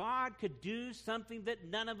 God could do something that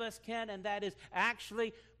none of us can, and that is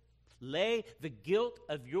actually lay the guilt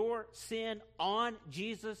of your sin on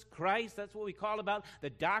Jesus Christ. That's what we call about the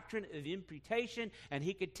doctrine of imputation, and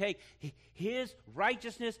he could take his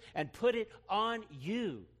righteousness and put it on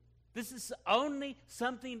you. This is only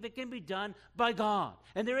something that can be done by God.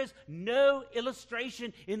 And there is no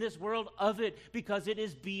illustration in this world of it because it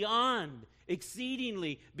is beyond,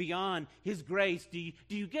 exceedingly beyond his grace. Do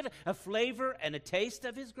you get a flavor and a taste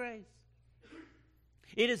of his grace?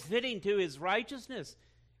 It is fitting to his righteousness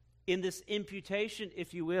in this imputation,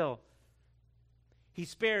 if you will. He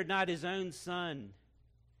spared not his own son.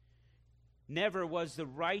 Never was the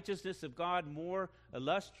righteousness of God more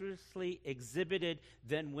illustriously exhibited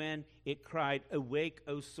than when it cried, "Awake,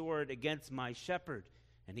 O sword, against my shepherd,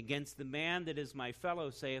 and against the man that is my fellow,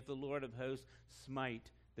 saith the Lord of hosts,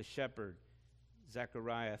 smite the shepherd."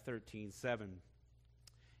 Zechariah 13:7.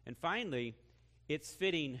 And finally, it's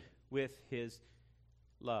fitting with his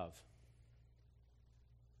love.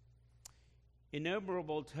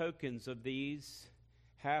 Innumerable tokens of these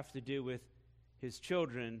have to do with his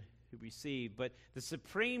children who receive, but the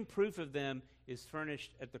supreme proof of them is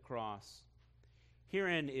furnished at the cross.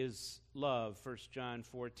 Herein is love, 1 John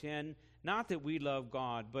 4:10, not that we love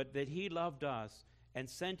God, but that he loved us and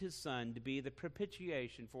sent his Son to be the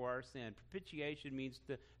propitiation for our sin. Propitiation means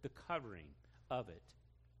the covering of it.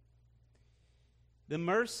 The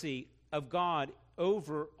mercy of God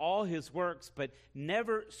over all his works, but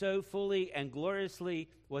never so fully and gloriously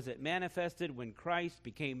was it manifested when Christ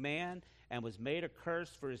became man and was made a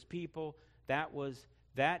curse for his people,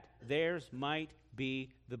 that theirs might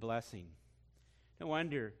be the blessing. No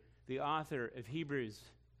wonder the author of Hebrews,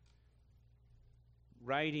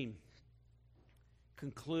 writing,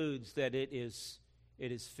 concludes that it is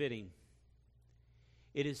fitting.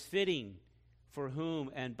 It is fitting for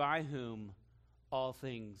whom and by whom all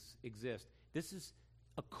things exist. This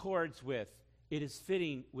accords with, it is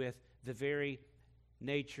fitting with the very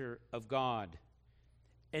nature of God.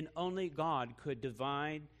 And only God could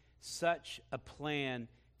divine such a plan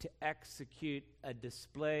to execute a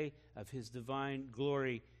display of his divine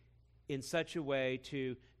glory in such a way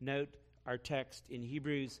to, note our text in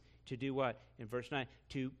Hebrews, to do what? In verse 9,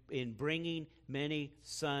 in bringing many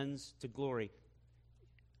sons to glory.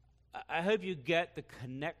 I hope you get the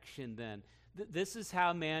connection then. This is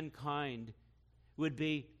how mankind would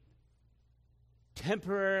be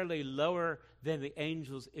temporarily lower than the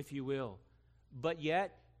angels, if you will, but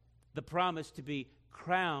yet the promise to be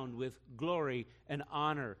crowned with glory and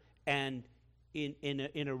honor and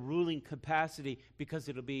in a ruling capacity, because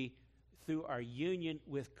it'll be through our union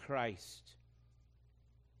with Christ.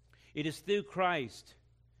 It is through Christ,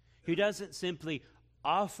 who doesn't simply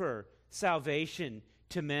offer salvation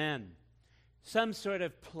to men, some sort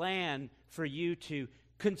of plan for you to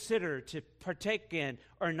consider to partake in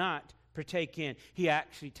or not partake in. He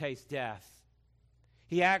actually tastes death.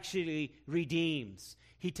 He actually redeems.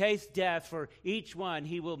 He tastes death for each one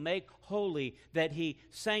he will make holy, that he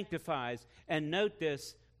sanctifies. And note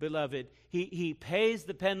this, beloved, he pays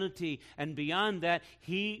the penalty, and beyond that,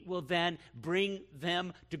 he will then bring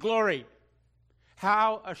them to glory.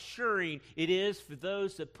 How assuring it is for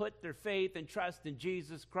those that put their faith and trust in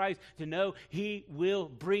Jesus Christ to know he will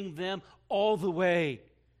bring them all the way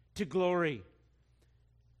to glory.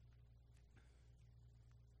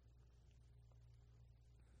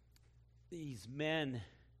 These men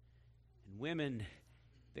and women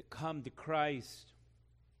that come to Christ,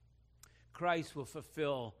 Christ will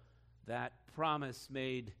fulfill that promise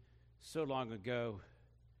made so long ago.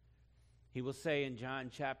 He will say in John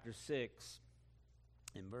chapter 6,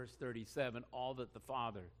 in verse 37, all that the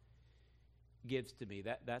Father gives to me,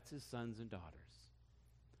 that's his sons and daughters.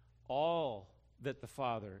 All that the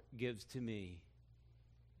Father gives to me,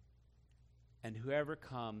 and whoever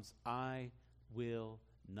comes, I will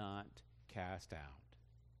not cast out.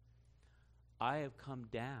 I have come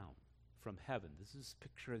down from heaven. This is a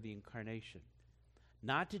picture of the incarnation.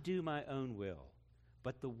 Not to do my own will,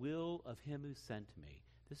 but the will of him who sent me.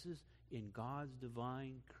 This is in God's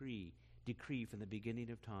divine decree from the beginning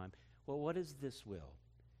of time. Well, what is this will?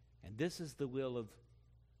 And this is the will of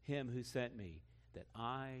him who sent me, that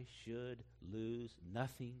I should lose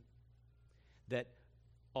nothing, that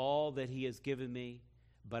all that he has given me,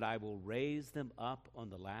 but I will raise them up on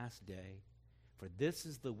the last day. For this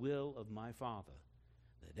is the will of my Father,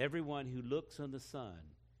 that everyone who looks on the Son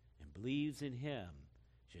and believes in him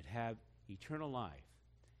should have eternal life,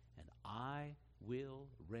 and I will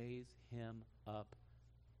raise him up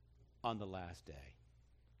on the last day.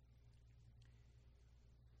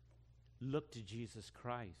 Look to Jesus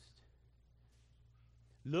Christ.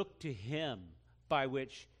 Look to him by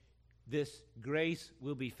which this grace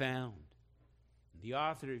will be found. The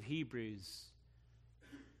author of Hebrews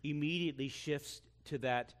immediately shifts to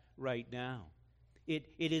that right now. It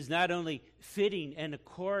is not only fitting and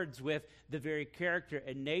accords with the very character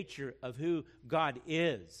and nature of who God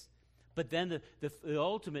is, but then the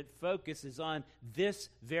ultimate focus is on this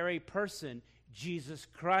very person, Jesus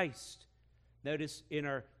Christ. Notice in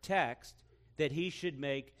our text that he should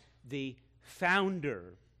make the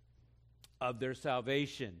founder of their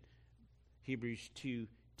salvation. Hebrews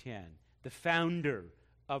 2:10. The founder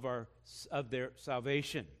of their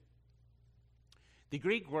salvation. The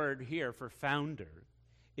Greek word here for founder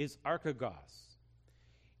is archegos.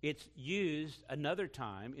 It's used another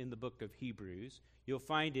time in the book of Hebrews. You'll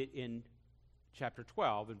find it in chapter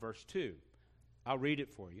 12 and verse 2. I'll read it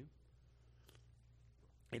for you.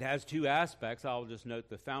 It has two aspects. I'll just note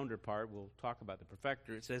the founder part. We'll talk about the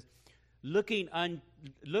perfecter. It says, looking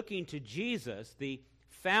to Jesus, the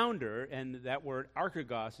founder, and that word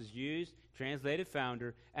archegos is used, translated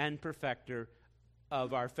founder and perfecter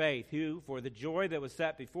of our faith, who, for the joy that was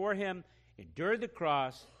set before him, endured the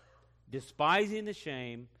cross, despising the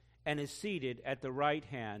shame, and is seated at the right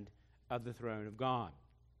hand of the throne of God.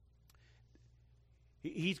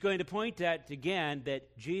 He's going to point out again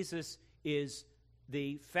that Jesus is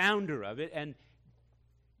the founder of it, and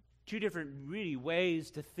two different really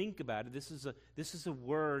ways to think about it. This is a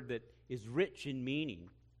word that is rich in meaning.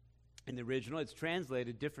 In the original, it's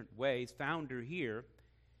translated different ways. Founder here.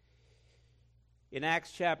 In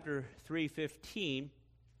Acts chapter 3:15,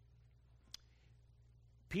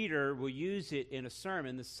 Peter will use it in a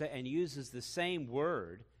sermon and uses the same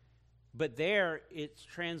word, but there it's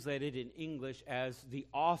translated in English as the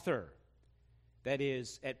author. That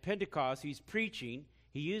is, at Pentecost, he's preaching.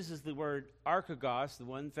 He uses the word archegos, the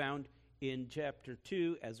one found in chapter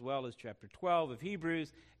 2 as well as chapter 12 of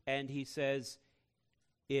Hebrews, and he says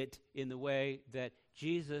it in the way that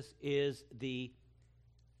Jesus is the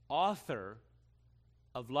author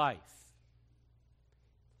of life.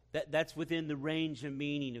 That's within the range of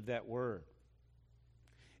meaning of that word.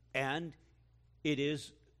 And it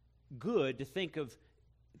is good to think of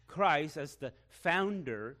Christ as the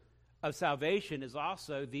founder of salvation, as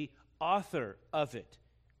also the author of it.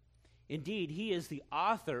 Indeed, he is the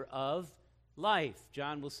author of life.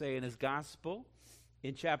 John will say in his gospel,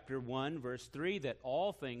 in chapter 1, verse 3, that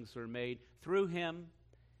all things were made through him,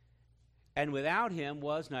 and without him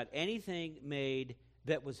was not anything made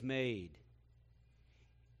that was made.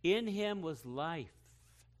 In him was life.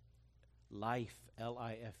 Life,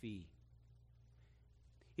 L-I-F-E.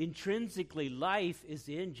 Intrinsically, life is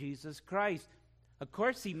in Jesus Christ. Of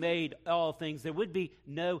course, he made all things. There would be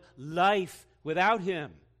no life without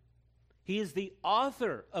him. He is the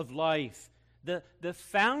author of life, the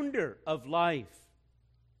founder of life.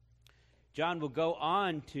 John will go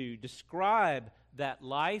on to describe that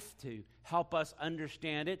life to help us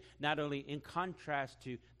understand it, not only in contrast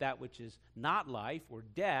to that which is not life or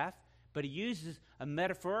death, but he uses a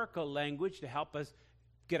metaphorical language to help us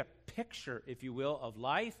get a picture, if you will, of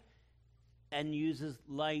life, and uses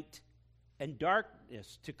light and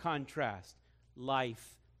darkness to contrast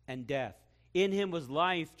life and death. In him was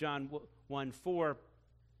life, John 1:4,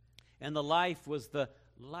 and the life was the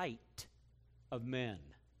light of men.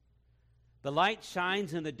 The light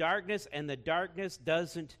shines in the darkness, and the darkness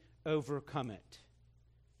doesn't overcome it.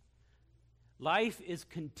 Life is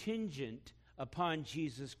contingent upon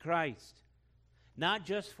Jesus Christ, not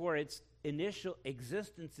just for its initial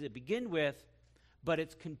existence to begin with, but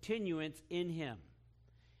its continuance in him.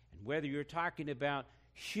 And whether you're talking about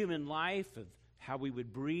human life, of how we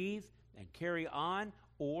would breathe and carry on,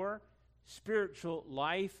 or spiritual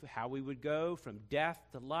life, how we would go from death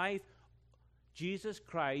to life, Jesus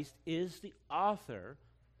Christ is the author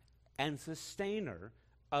and sustainer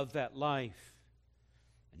of that life.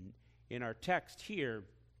 And in our text here,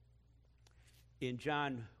 in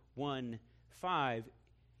John 1:5,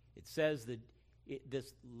 it says that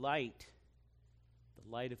this light, the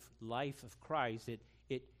light of life of Christ, it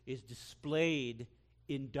is displayed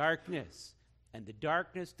in darkness, and the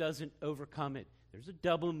darkness doesn't overcome it. There's a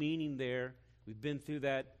double meaning there. We've been through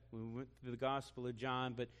that when we went through the Gospel of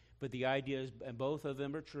John, but the idea is, and both of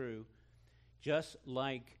them are true, just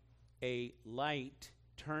like a light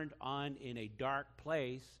turned on in a dark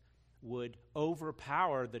place would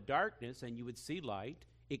overpower the darkness and you would see light.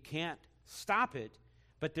 It can't stop it,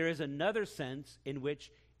 but there is another sense in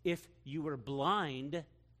which if you were blind,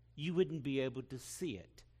 you wouldn't be able to see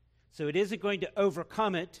it. So it isn't going to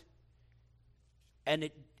overcome it, and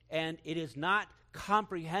it is not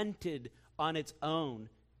comprehended on its own.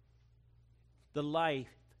 The life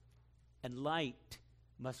and light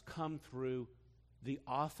must come through the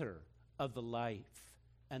author of the life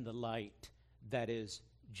and the light, that is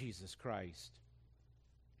Jesus Christ.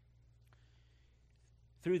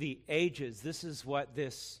 Through the ages, this is what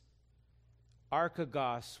this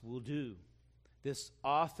Archegos will do. This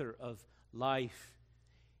author of life,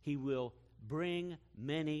 he will bring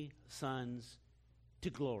many sons to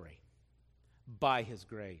glory by his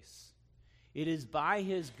grace. It is by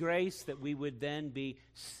his grace that we would then be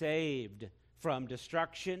saved from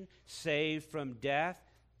destruction, saved from death,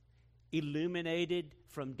 illuminated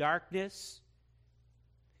from darkness.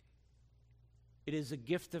 It is a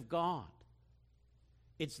gift of God.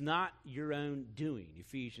 It's not your own doing,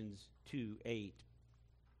 Ephesians 2:8.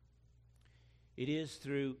 It is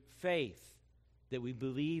through faith that we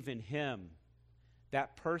believe in him,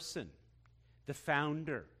 that person, the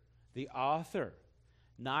founder, the author,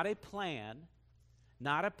 not a plan,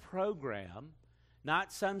 not a program,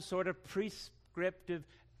 not some sort of prescriptive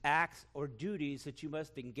acts or duties that you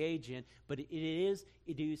must engage in, but it is,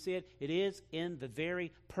 do you see it? It is in the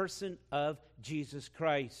very person of Jesus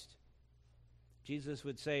Christ. Jesus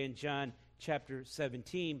would say in John chapter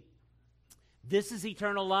 17, this is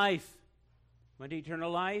eternal life. What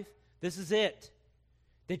eternal life? This is it.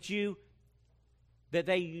 That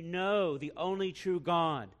they know the only true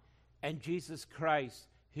God and Jesus Christ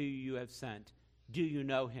who you have sent. Do you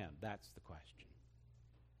know him? That's the question.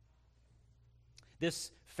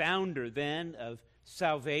 This founder then of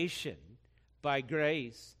salvation by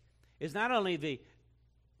grace is not only the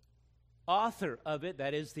author of it,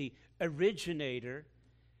 that is the originator,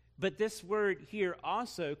 but this word here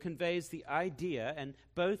also conveys the idea, and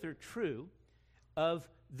both are true, of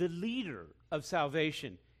the leader of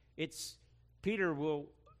salvation. Peter will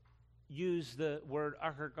use the word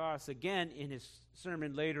archegos again in his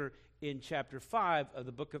sermon later in chapter 5 of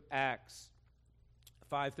the book of Acts.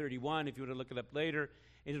 5:31, if you want to look it up later,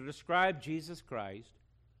 and to describe Jesus Christ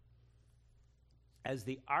as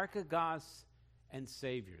the archegos and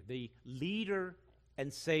Savior. The leader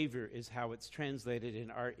and Savior is how it's translated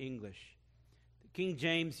in our English. King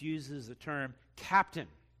James uses the term captain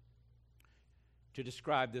to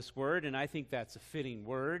describe this word, and I think that's a fitting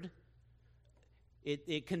word.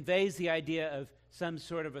 It conveys the idea of some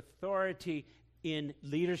sort of authority in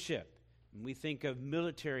leadership. And we think of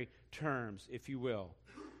military terms, if you will,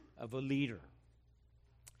 of a leader.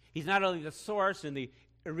 He's not only the source and the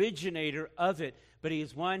originator of it, but he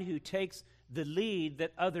is one who takes the lead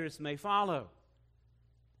that others may follow.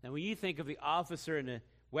 Now, when you think of the officer in the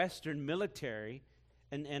Western military,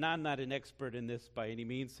 and I'm not an expert in this by any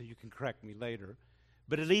means, so you can correct me later,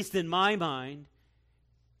 but at least in my mind,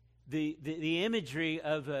 the imagery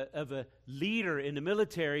of a leader in the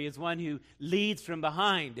military is one who leads from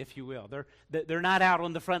behind, if you will. They're not out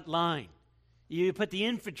on the front line. You put the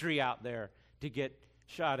infantry out there to get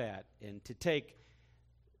shot at and to take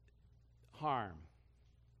harm.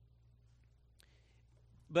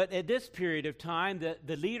 But at this period of time,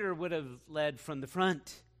 the leader would have led from the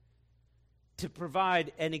front to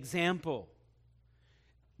provide an example.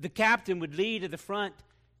 The captain would lead at the front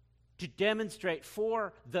to demonstrate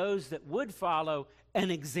for those that would follow an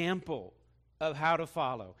example of how to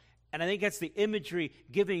follow. And I think that's the imagery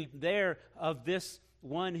given there of this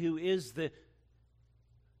one who is the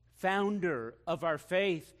founder of our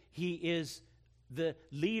faith. He is the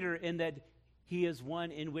leader in that he is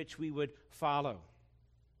one in which we would follow.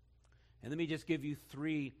 And let me just give you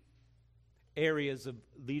 3 areas of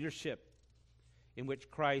leadership in which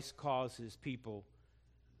Christ calls his people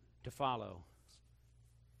to follow.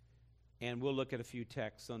 And we'll look at a few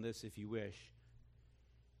texts on this if you wish.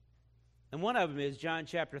 And one of them is John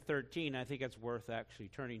chapter 13. I think it's worth actually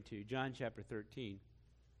turning to. John chapter 13.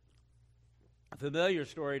 A familiar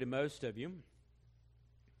story to most of you.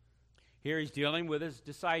 Here he's dealing with his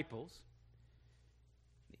disciples,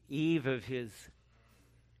 the eve of his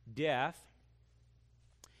death.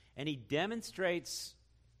 And he demonstrates,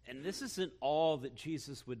 and this isn't all that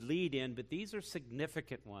Jesus would lead in, but these are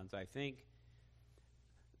significant ones, I think.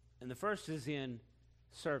 And the first is in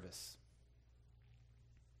service.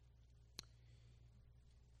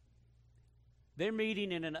 They're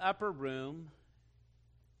meeting in an upper room,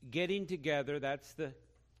 getting together. That's the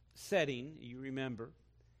setting, you remember.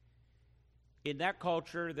 In that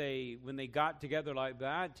culture, when they got together like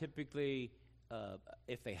that, typically,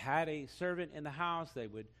 if they had a servant in the house, they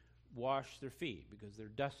would wash their feet because they're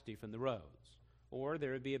dusty from the roads. Or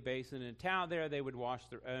there would be a basin and a towel there, they would wash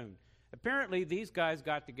their own. Apparently, these guys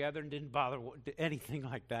got together and didn't bother anything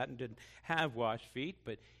like that and didn't have washed feet.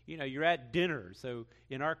 But, you're at dinner. So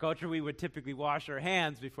in our culture, we would typically wash our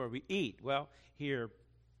hands before we eat. Well, here,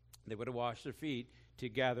 they would have washed their feet to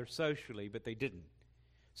gather socially, but they didn't.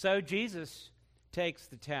 So Jesus takes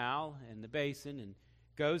the towel and the basin and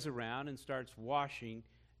goes around and starts washing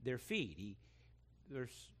their feet.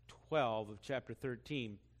 Verse 12 of chapter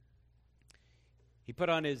 13,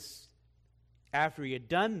 after he had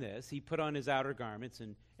done this, he put on his outer garments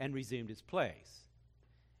and resumed his place.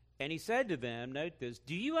 And he said to them, note this,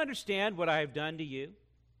 "Do you understand what I have done to you?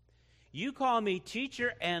 You call me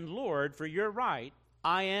teacher and Lord, for you're right,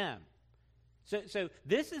 I am." So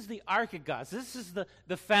this is the archegos. This is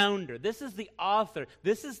the founder. This is the author.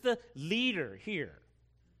 This is the leader here.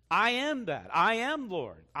 I am that. I am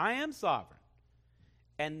Lord. I am sovereign.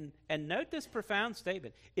 And note this profound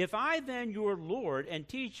statement. If I then, your Lord and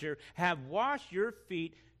teacher, have washed your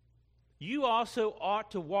feet, you also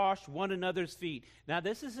ought to wash one another's feet. Now,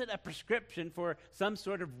 this isn't a prescription for some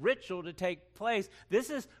sort of ritual to take place.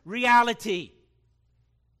 This is reality.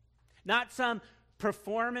 Not some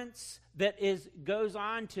performance that goes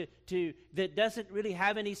on that doesn't really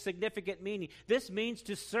have any significant meaning. This means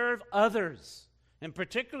to serve others, and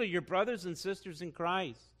particularly your brothers and sisters in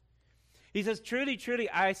Christ. He says, "Truly, truly,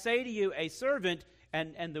 I say to you, a servant,"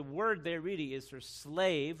 and the word there really is for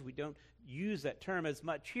slave. We don't use that term as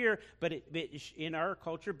much here, but in our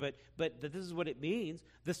culture, but this is what it means.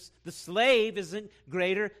 The slave isn't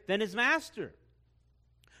greater than his master,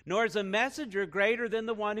 nor is a messenger greater than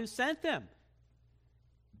the one who sent them.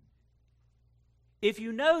 If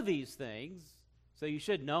you know these things, so you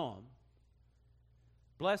should know them,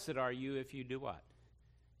 blessed are you if you do what?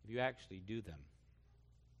 If you actually do them.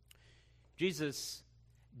 Jesus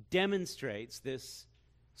demonstrates this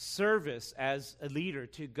service as a leader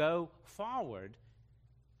to go forward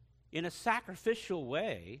in a sacrificial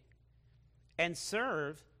way and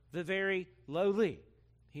serve the very lowly.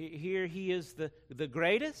 Here he is the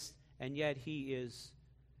greatest, and yet he is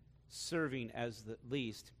serving as the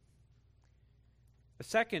least. A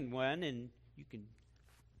second one, and you can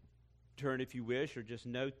turn if you wish or just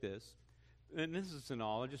note this, and this isn't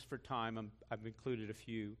all, just for time I've included a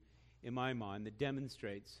few in my mind that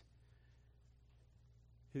demonstrates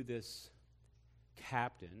who this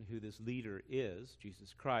captain, who this leader is,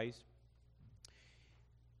 Jesus Christ.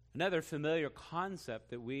 Another familiar concept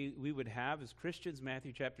that we would have as Christians,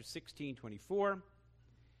 Matthew chapter 16, 24.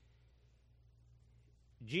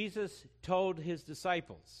 Jesus told his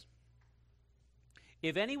disciples,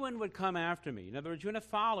 "If anyone would come after me," in other words, you want to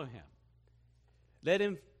follow him, "let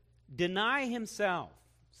him deny himself,"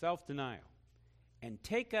 self-denial, "and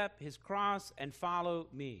take up his cross and follow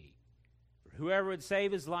me. For whoever would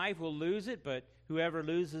save his life will lose it, but whoever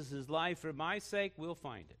loses his life for my sake will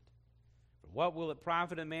find it. For what will it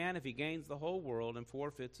profit a man if he gains the whole world and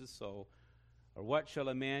forfeits his soul? Or what shall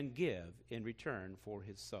a man give in return for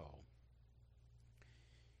his soul?"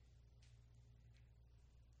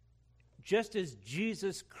 Just as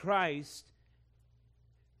Jesus Christ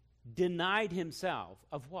denied himself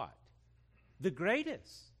of what? The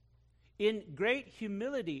greatest. In great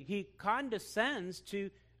humility, he condescends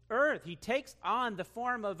to earth. He takes on the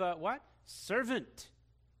form of a what? Servant.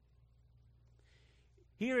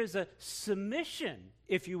 Here is a submission,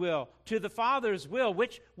 if you will, to the Father's will,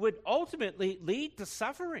 which would ultimately lead to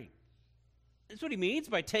suffering. That's what he means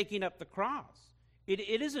by taking up the cross. It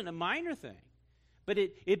isn't a minor thing, but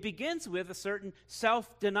it begins with a certain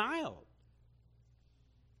self-denial.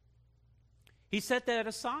 He set that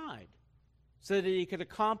aside so that he could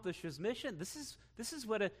accomplish his mission. This is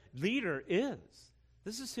what a leader is.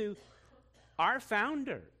 This is who our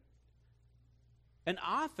founder, an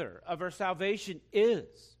author of our salvation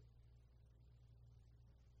is.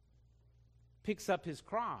 Picks up his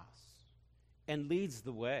cross and leads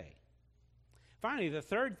the way. Finally, the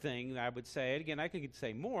third thing I would say, and again, I could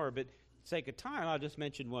say more, but for the sake of time, I'll just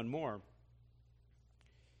mention one more.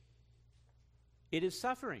 It is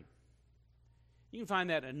suffering. You can find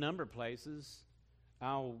that in a number of places.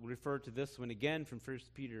 I'll refer to this one again from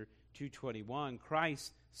 1 Peter 2:21.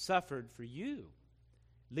 Christ suffered for you,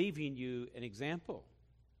 leaving you an example.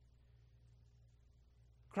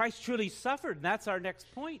 Christ truly suffered, and that's our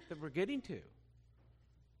next point that we're getting to.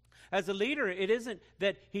 As a leader, it isn't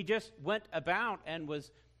that he just went about and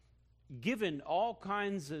was, given all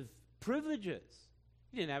kinds of privileges.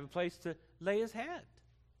 He didn't have a place to lay his head.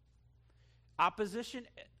 Opposition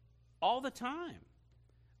all the time.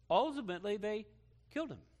 Ultimately, they killed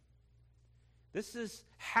him. This is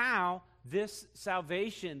how this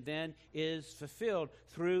salvation then is fulfilled,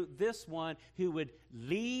 through this one who would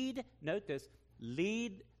lead, note this,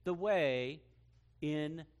 lead the way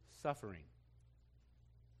in suffering.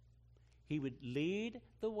 He would lead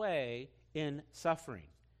the way in suffering.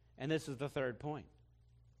 And this is the third point.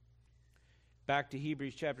 Back to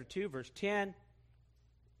Hebrews chapter 2, verse 10.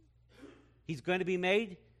 He's going to be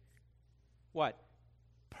made, what?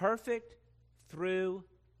 Perfect through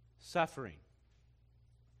suffering.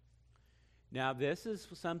 Now, this is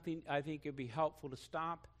something I think it would be helpful to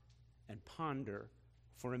stop and ponder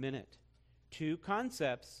for a minute. Two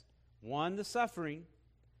concepts. One, the suffering,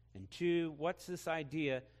 and two, what's this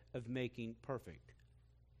idea of making perfect?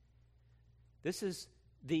 This is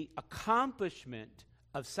the accomplishment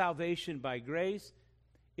of salvation by grace.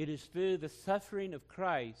 It is through the suffering of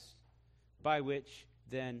Christ by which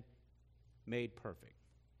then made perfect.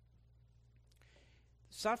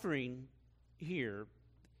 Suffering here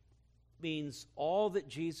means all that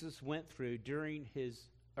Jesus went through during his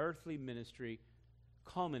earthly ministry,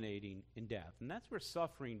 culminating in death. And that's where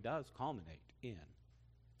suffering does culminate in.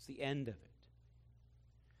 It's the end of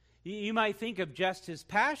it. You might think of just his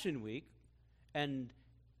Passion Week, and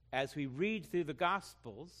as we read through the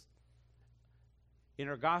Gospels, in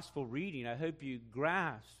our Gospel reading, I hope you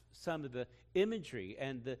grasp some of the imagery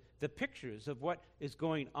and the pictures of what is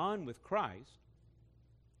going on with Christ.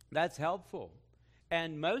 That's helpful.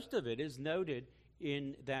 And most of it is noted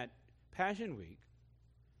in that Passion Week.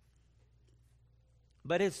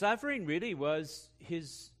 But his suffering really was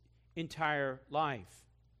his entire life.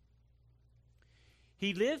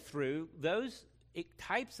 He lived through those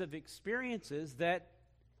types of experiences that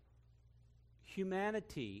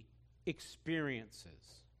humanity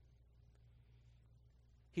experiences.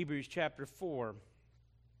 Hebrews chapter 4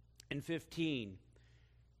 and 15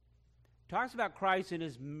 talks about Christ in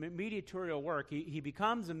his mediatorial work. He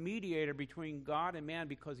becomes a mediator between God and man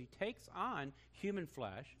because he takes on human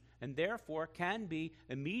flesh and therefore can be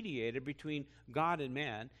a mediator between God and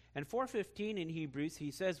man. And 4:15 in Hebrews,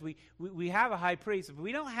 he says we have a high priest, but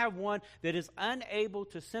we don't have one that is unable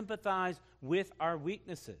to sympathize with our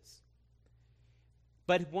weaknesses,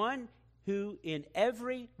 but one who in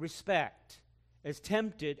every respect is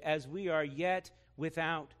tempted as we are, yet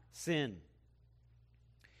without sin.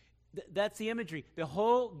 That's the imagery, the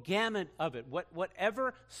whole gamut of it.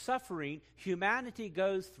 Whatever suffering humanity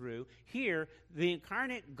goes through, here the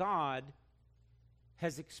incarnate God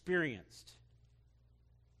has experienced,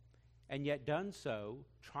 and yet done so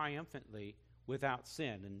triumphantly without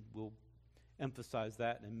sin. And we'll emphasize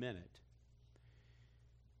that in a minute.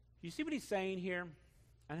 You see what he's saying here?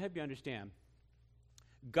 I hope you understand.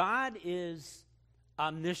 God is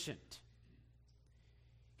omniscient.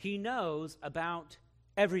 He knows about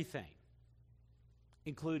everything,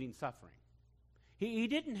 including suffering. He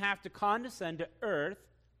didn't have to condescend to earth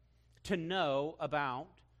to know about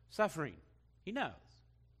suffering. He knows.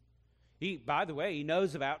 By the way, he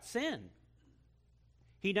knows about sin.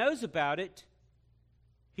 He knows about it.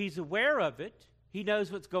 He's aware of it. He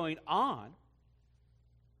knows what's going on.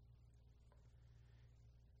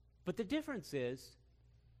 But the difference is,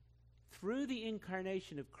 through the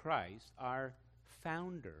incarnation of Christ, our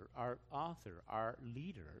founder, our author, our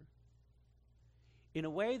leader, in a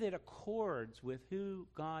way that accords with who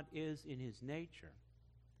God is in his nature.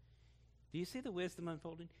 Do you see the wisdom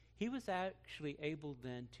unfolding? He was actually able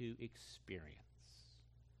then to experience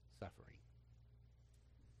suffering.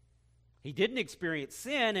 He didn't experience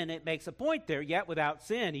sin, and it makes a point there, yet without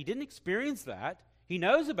sin. He didn't experience that. He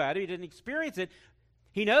knows about it. He didn't experience it.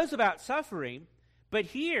 He knows about suffering, but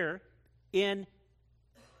here, in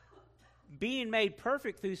being made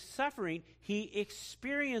perfect through suffering, he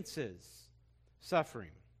experiences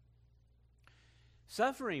suffering.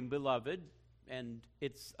 Suffering, beloved, and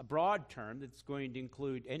it's a broad term that's going to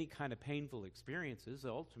include any kind of painful experiences,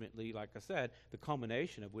 ultimately, like I said, the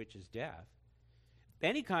culmination of which is death.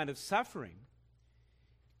 Any kind of suffering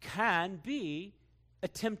can be a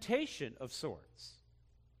temptation of sorts.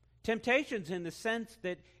 Temptations in the sense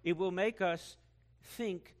that it will make us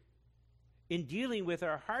think, in dealing with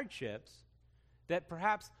our hardships, that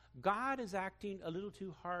perhaps God is acting a little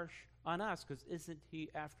too harsh on us, because isn't he,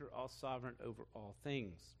 after all, sovereign over all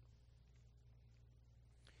things?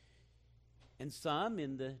 And some,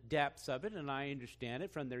 in the depths of it, and I understand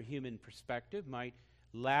it from their human perspective, might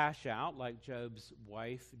lash out like Job's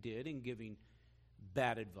wife did in giving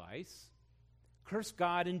bad advice. Curse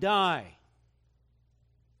God and die.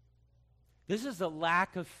 This is a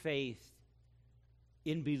lack of faith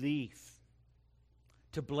in belief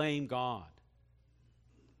to blame God.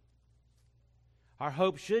 Our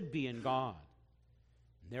hope should be in God.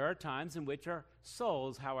 There are times in which our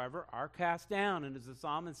souls, however, are cast down. And as the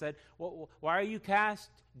psalmist said, why are you cast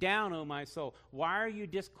down, O my soul? Why are you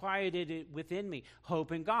disquieted within me?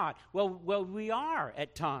 Hope in God. Well, we are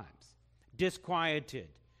at times disquieted.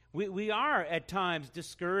 We are at times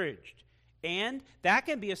discouraged. And that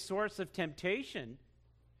can be a source of temptation.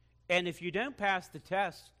 And if you don't pass the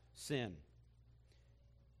test, sin.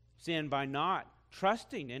 Sin by not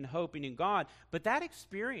trusting and hoping in God. But that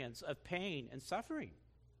experience of pain and suffering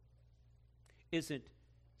isn't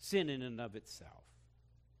sin in and of itself.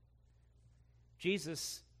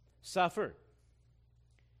 Jesus suffered.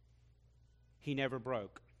 He never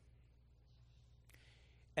broke.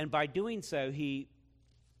 And by doing so, he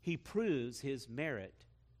proves his merit.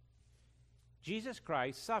 Jesus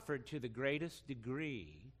Christ suffered to the greatest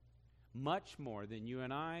degree, much more than you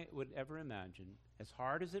and I would ever imagine, as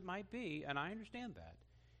hard as it might be, and I understand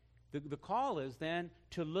that. The call is then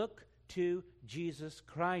to look to Jesus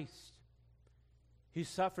Christ, who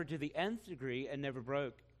suffered to the nth degree and never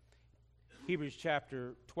broke. Hebrews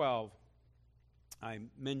chapter 12, I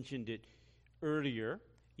mentioned it earlier.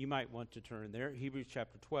 You might want to turn there. Hebrews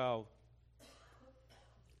chapter 12.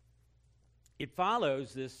 It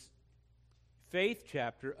follows this faith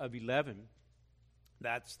chapter of 11.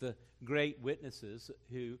 That's the great witnesses,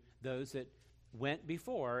 those that went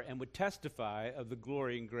before and would testify of the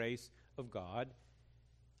glory and grace of God.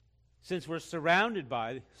 Since we're surrounded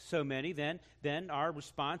by so many, then our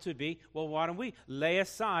response would be, well, why don't we lay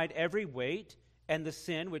aside every weight and the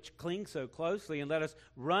sin which clings so closely, and let us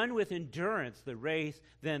run with endurance the race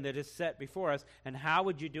then that is set before us. And how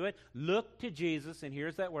would you do it? Look to Jesus, and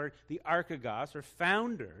here's that word, the archegos, or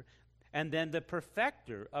founder, and then the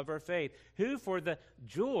perfecter of our faith, who for the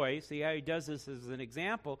joy, see how he does this as an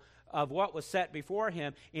example of what was set before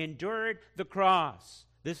him, endured the cross.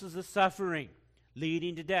 This is the suffering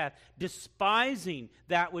leading to death, despising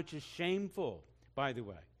that which is shameful, by the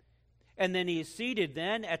way. And then he is seated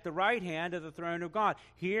then at the right hand of the throne of God.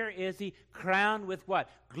 Here is he crowned with what?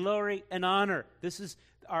 Glory and honor. This is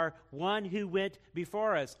our one who went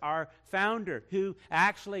before us, our founder, who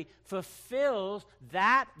actually fulfills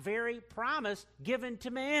that very promise given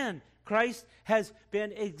to man. Christ has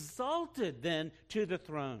been exalted then to the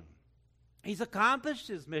throne. He's accomplished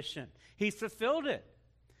his mission. He's fulfilled it.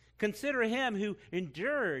 Consider him who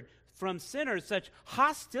endured from sinners such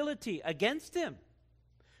hostility against him,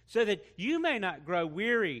 so that you may not grow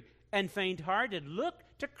weary and faint-hearted. Look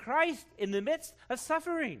to Christ in the midst of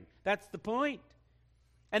suffering. That's the point.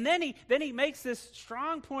 And then he makes this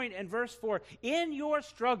strong point in verse 4. In your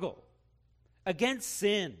struggle against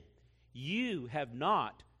sin, you have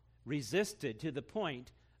not resisted to the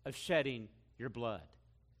point of shedding your blood.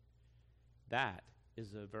 That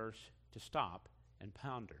is a verse to stop and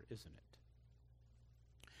ponder, isn't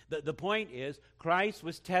it? The point is, Christ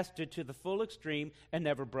was tested to the full extreme and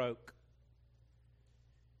never broke.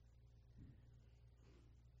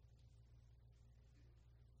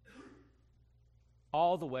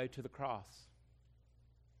 All the way to the cross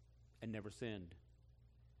and never sinned.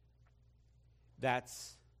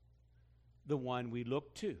 That's the one we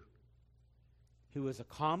look to, who has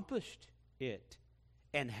accomplished it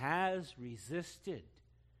and has resisted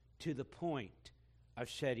to the point of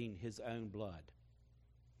shedding his own blood.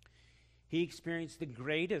 He experienced the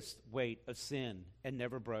greatest weight of sin and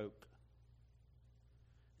never broke.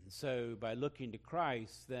 And so by looking to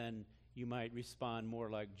Christ, then you might respond more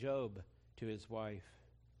like Job to his wife.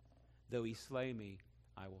 Though he slay me,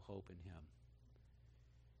 I will hope in him.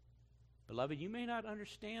 Beloved, you may not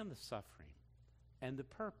understand the suffering and the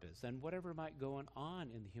purpose and whatever might go on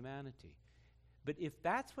in humanity. But if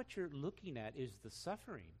that's what you're looking at is the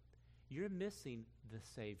suffering, you're missing the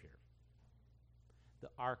Savior, the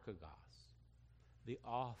archegos, the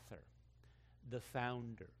author, the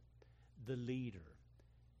founder, the leader.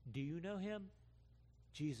 Do you know him?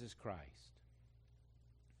 Jesus Christ.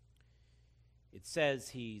 It says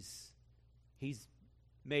he's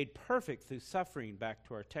made perfect through suffering, back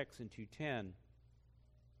to our text in 2:10.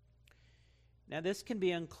 Now this can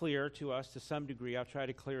be unclear to us to some degree. I'll try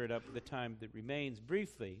to clear it up with the time that remains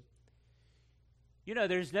briefly. You know,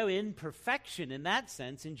 there's no imperfection in that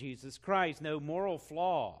sense in Jesus Christ, no moral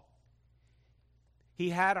flaw.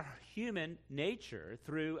 He had a human nature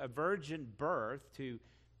through a virgin birth to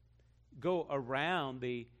go around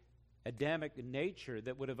the Adamic nature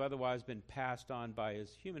that would have otherwise been passed on by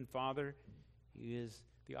his human father. He is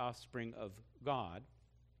the offspring of God.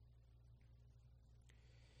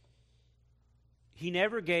 He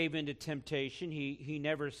never gave into temptation. He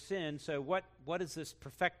never sinned. So what does this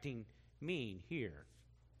perfecting mean here?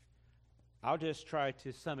 I'll just try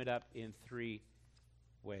to sum it up in 3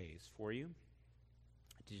 ways for you,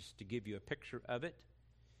 just to give you a picture of it.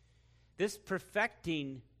 This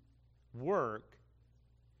perfecting work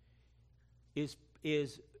is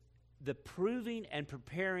the proving and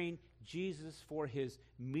preparing Jesus for his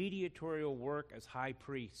mediatorial work as high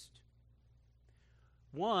priest.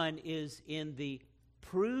 One is in the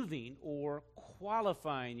proving or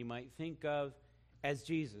qualifying, you might think of as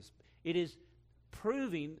Jesus. It is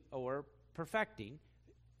proving or perfecting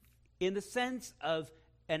in the sense of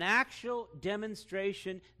an actual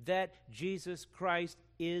demonstration that Jesus Christ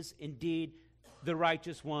is indeed the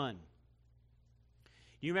righteous one.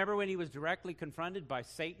 You remember when he was directly confronted by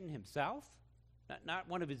Satan himself? Not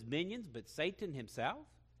one of his minions, but Satan himself.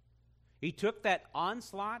 He took that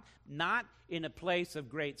onslaught not in a place of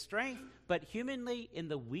great strength, but humanly in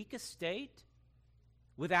the weakest state,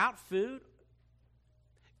 without food,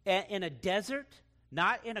 in a desert,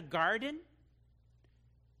 not in a garden,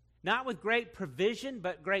 not with great provision,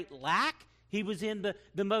 but great lack. He was in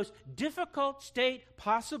the most difficult state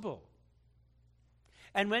possible.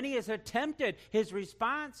 And when he is tempted, his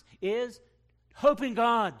response is hope in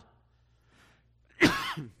God.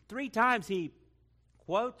 3 times he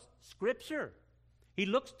quotes Scripture. He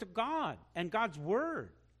looks to God and God's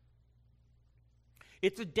Word.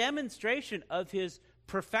 It's a demonstration of his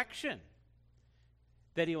perfection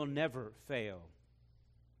that he will never fail.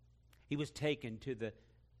 He was taken to the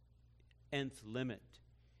nth limit.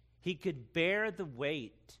 He could bear the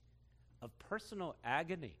weight of personal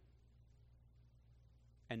agony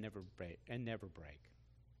and never break.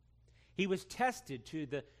 He was tested to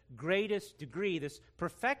the greatest degree. This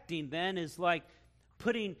perfecting then is like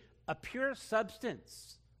putting a pure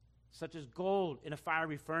substance, such as gold, in a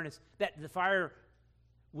fiery furnace, that the fire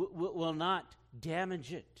will not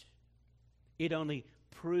damage it. It only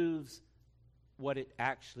proves what it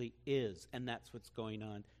actually is, and that's what's going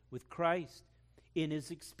on with Christ. In his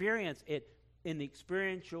experience, in the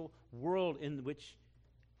experiential world in which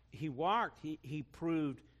he walked, he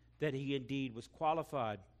proved that he indeed was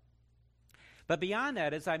qualified. But beyond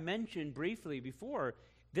that, as I mentioned briefly before,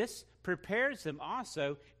 this prepares him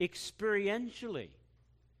also experientially.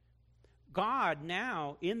 God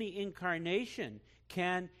now, in the incarnation,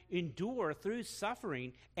 can endure through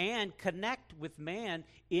suffering and connect with man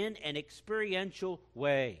in an experiential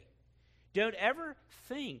way. Don't ever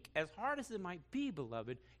think, as hard as it might be,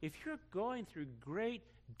 beloved, if you're going through great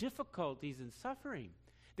difficulties and suffering,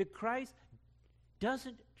 that Christ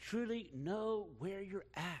doesn't truly know where you're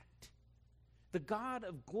at. The God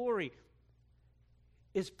of glory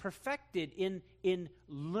is perfected in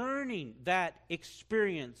learning that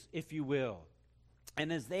experience, if you will,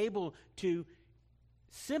 and is able to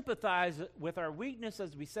sympathize with our weakness,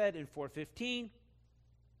 as we said in 4:15,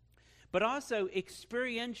 but also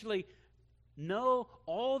experientially know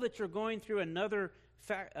all that you're going through. Another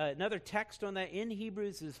text on that in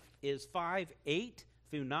Hebrews is 5:8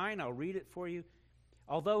 through 9. I'll read it for you.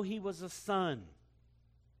 Although he was a son,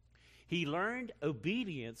 he learned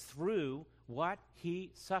obedience through what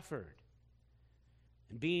he suffered.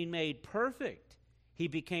 And being made perfect, he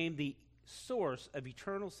became the source of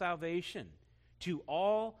eternal salvation to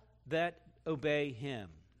all that obey him.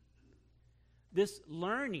 This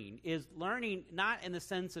learning is learning not in the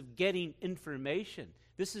sense of getting information.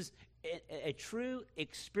 This is a true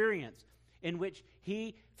experience in which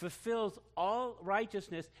he fulfills all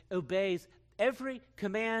righteousness, obeys every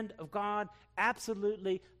command of God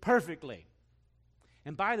absolutely perfectly.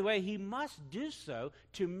 And by the way, he must do so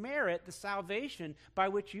to merit the salvation by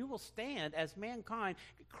which you will stand as mankind,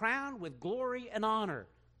 crowned with glory and honor.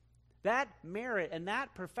 That merit and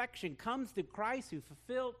that perfection comes through Christ, who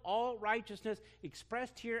fulfilled all righteousness,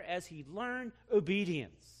 expressed here as he learned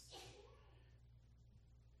obedience.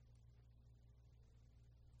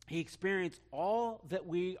 He experienced all that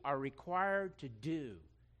we are required to do.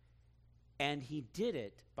 And he did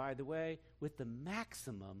it, by the way, with the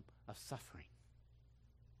maximum of suffering.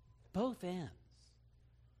 Both ends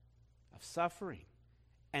of suffering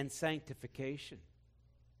and sanctification.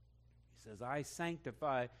 He says, I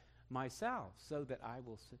sanctify myself so that I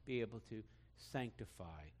will be able to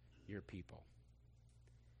sanctify your people.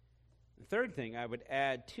 The third thing I would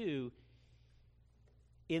add, too,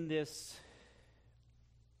 in this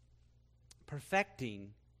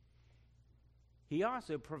perfecting, he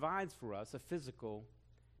also provides for us a physical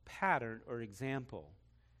pattern or example.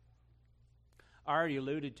 I already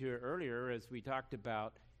alluded to it earlier as we talked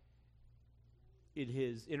about in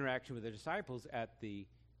his interaction with the disciples at the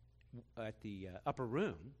upper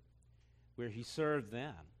room, where he served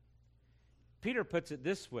them. Peter puts it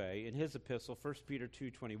this way in his epistle, 1 Peter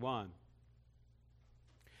 2:21.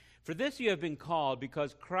 For this you have been called,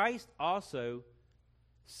 because Christ also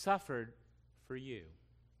suffered for you,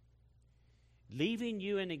 leaving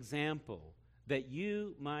you an example that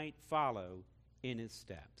you might follow in his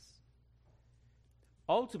steps.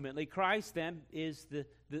 Ultimately, Christ then is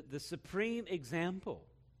the supreme example.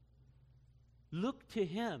 Look to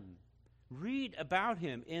him. Read about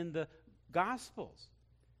him in the Gospels.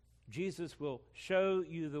 Jesus will show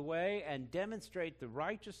you the way and demonstrate the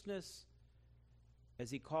righteousness as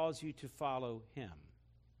he calls you to follow him.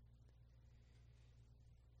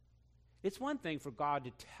 It's one thing for God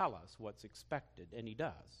to tell us what's expected, and he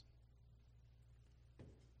does.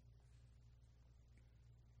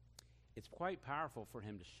 It's quite powerful for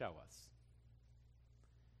him to show us.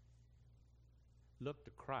 Look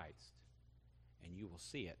to Christ, and you will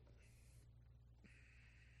see it.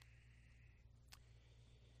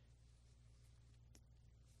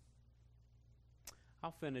 I'll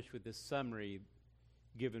finish with this summary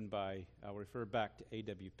given by, I'll refer back to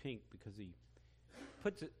A.W. Pink because he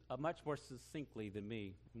puts it much more succinctly than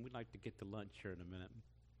me, and we'd like to get to lunch here in a minute.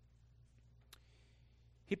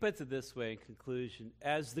 He puts it this way in conclusion: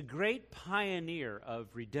 as the great pioneer of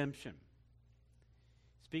redemption,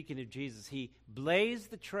 speaking of Jesus, he blazed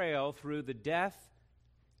the trail through the death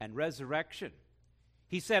and resurrection.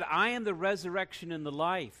 He said, I am the resurrection and the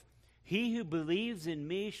life. He who believes in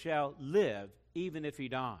me shall live even if he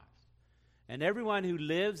dies. And everyone who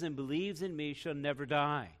lives and believes in me shall never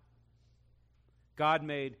die. God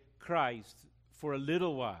made Christ for a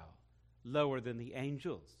little while lower than the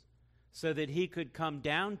angels, so that he could come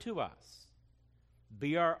down to us,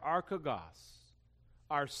 be our archegos,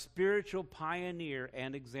 our spiritual pioneer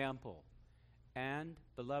and example, and,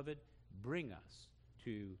 beloved, bring us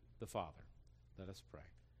to the Father. Let us pray.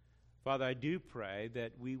 Father, I do pray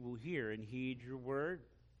that we will hear and heed your word,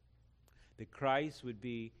 that Christ would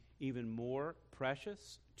be even more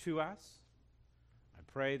precious to us. I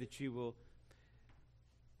pray that you will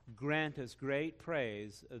grant us great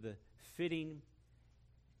praise of the fitting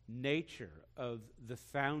nature of the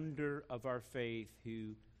founder of our faith,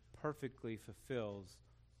 who perfectly fulfills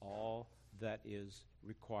all that is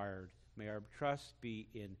required. May our trust be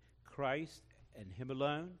in Christ and him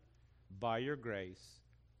alone, by your grace,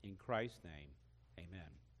 in Christ's name. Amen.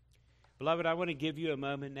 Beloved, I want to give you a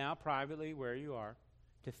moment now, privately, where you are,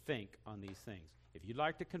 to think on these things. If you'd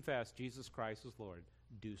like to confess Jesus Christ as Lord,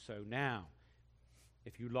 do so now.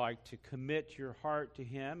 If you'd like to commit your heart to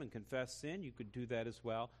him and confess sin, you could do that as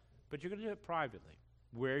well. But you're going to do it privately,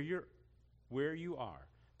 where you are.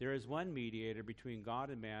 There is one mediator between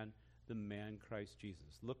God and man, the man Christ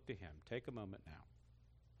Jesus. Look to him. Take a moment now.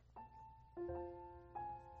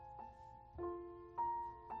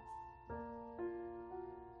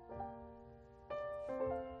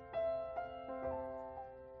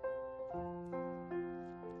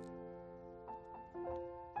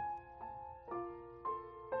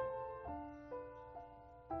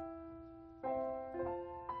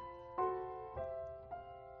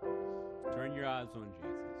 Turn your eyes on Jesus.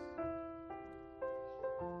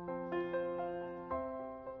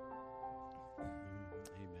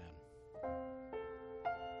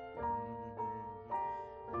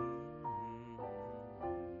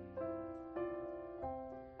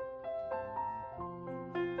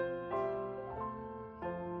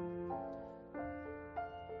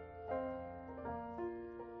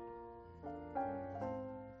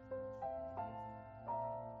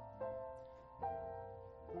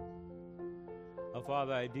 Oh,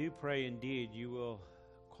 Father, I do pray indeed you will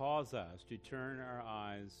cause us to turn our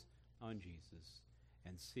eyes on Jesus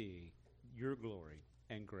and see your glory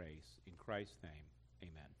and grace. In Christ's name,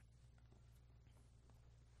 amen.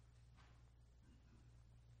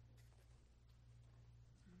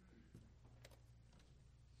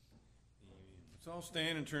 Let's all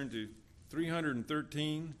stand and turn to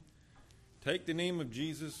 313. Take the name of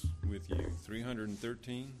Jesus with you.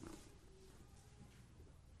 313.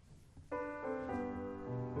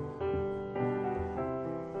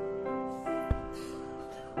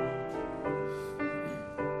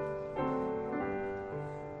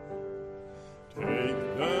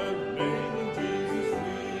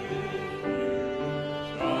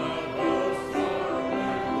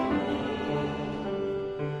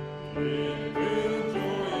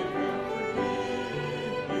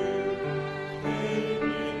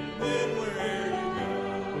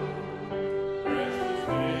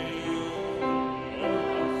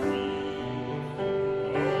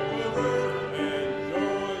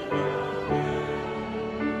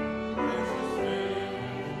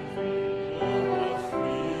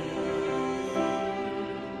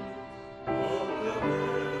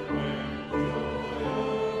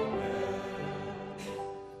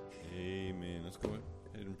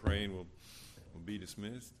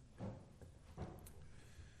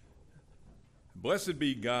 Blessed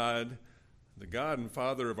be God, the God and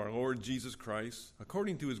Father of our Lord Jesus Christ.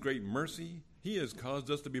 According to his great mercy, he has caused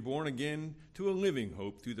us to be born again to a living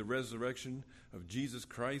hope through the resurrection of Jesus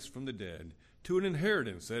Christ from the dead, to an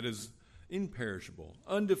inheritance that is imperishable,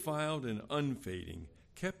 undefiled, and unfading,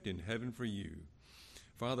 kept in heaven for you.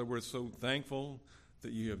 Father, we're so thankful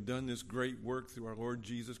that you have done this great work through our Lord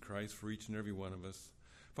Jesus Christ for each and every one of us.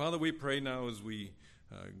 Father, we pray now as we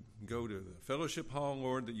go to the fellowship hall,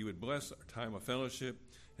 Lord, that you would bless our time of fellowship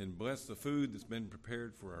and bless the food that's been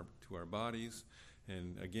prepared to our bodies.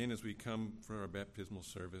 And again, as we come for our baptismal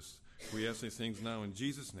service, we ask these things now in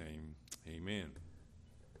Jesus' name. Amen.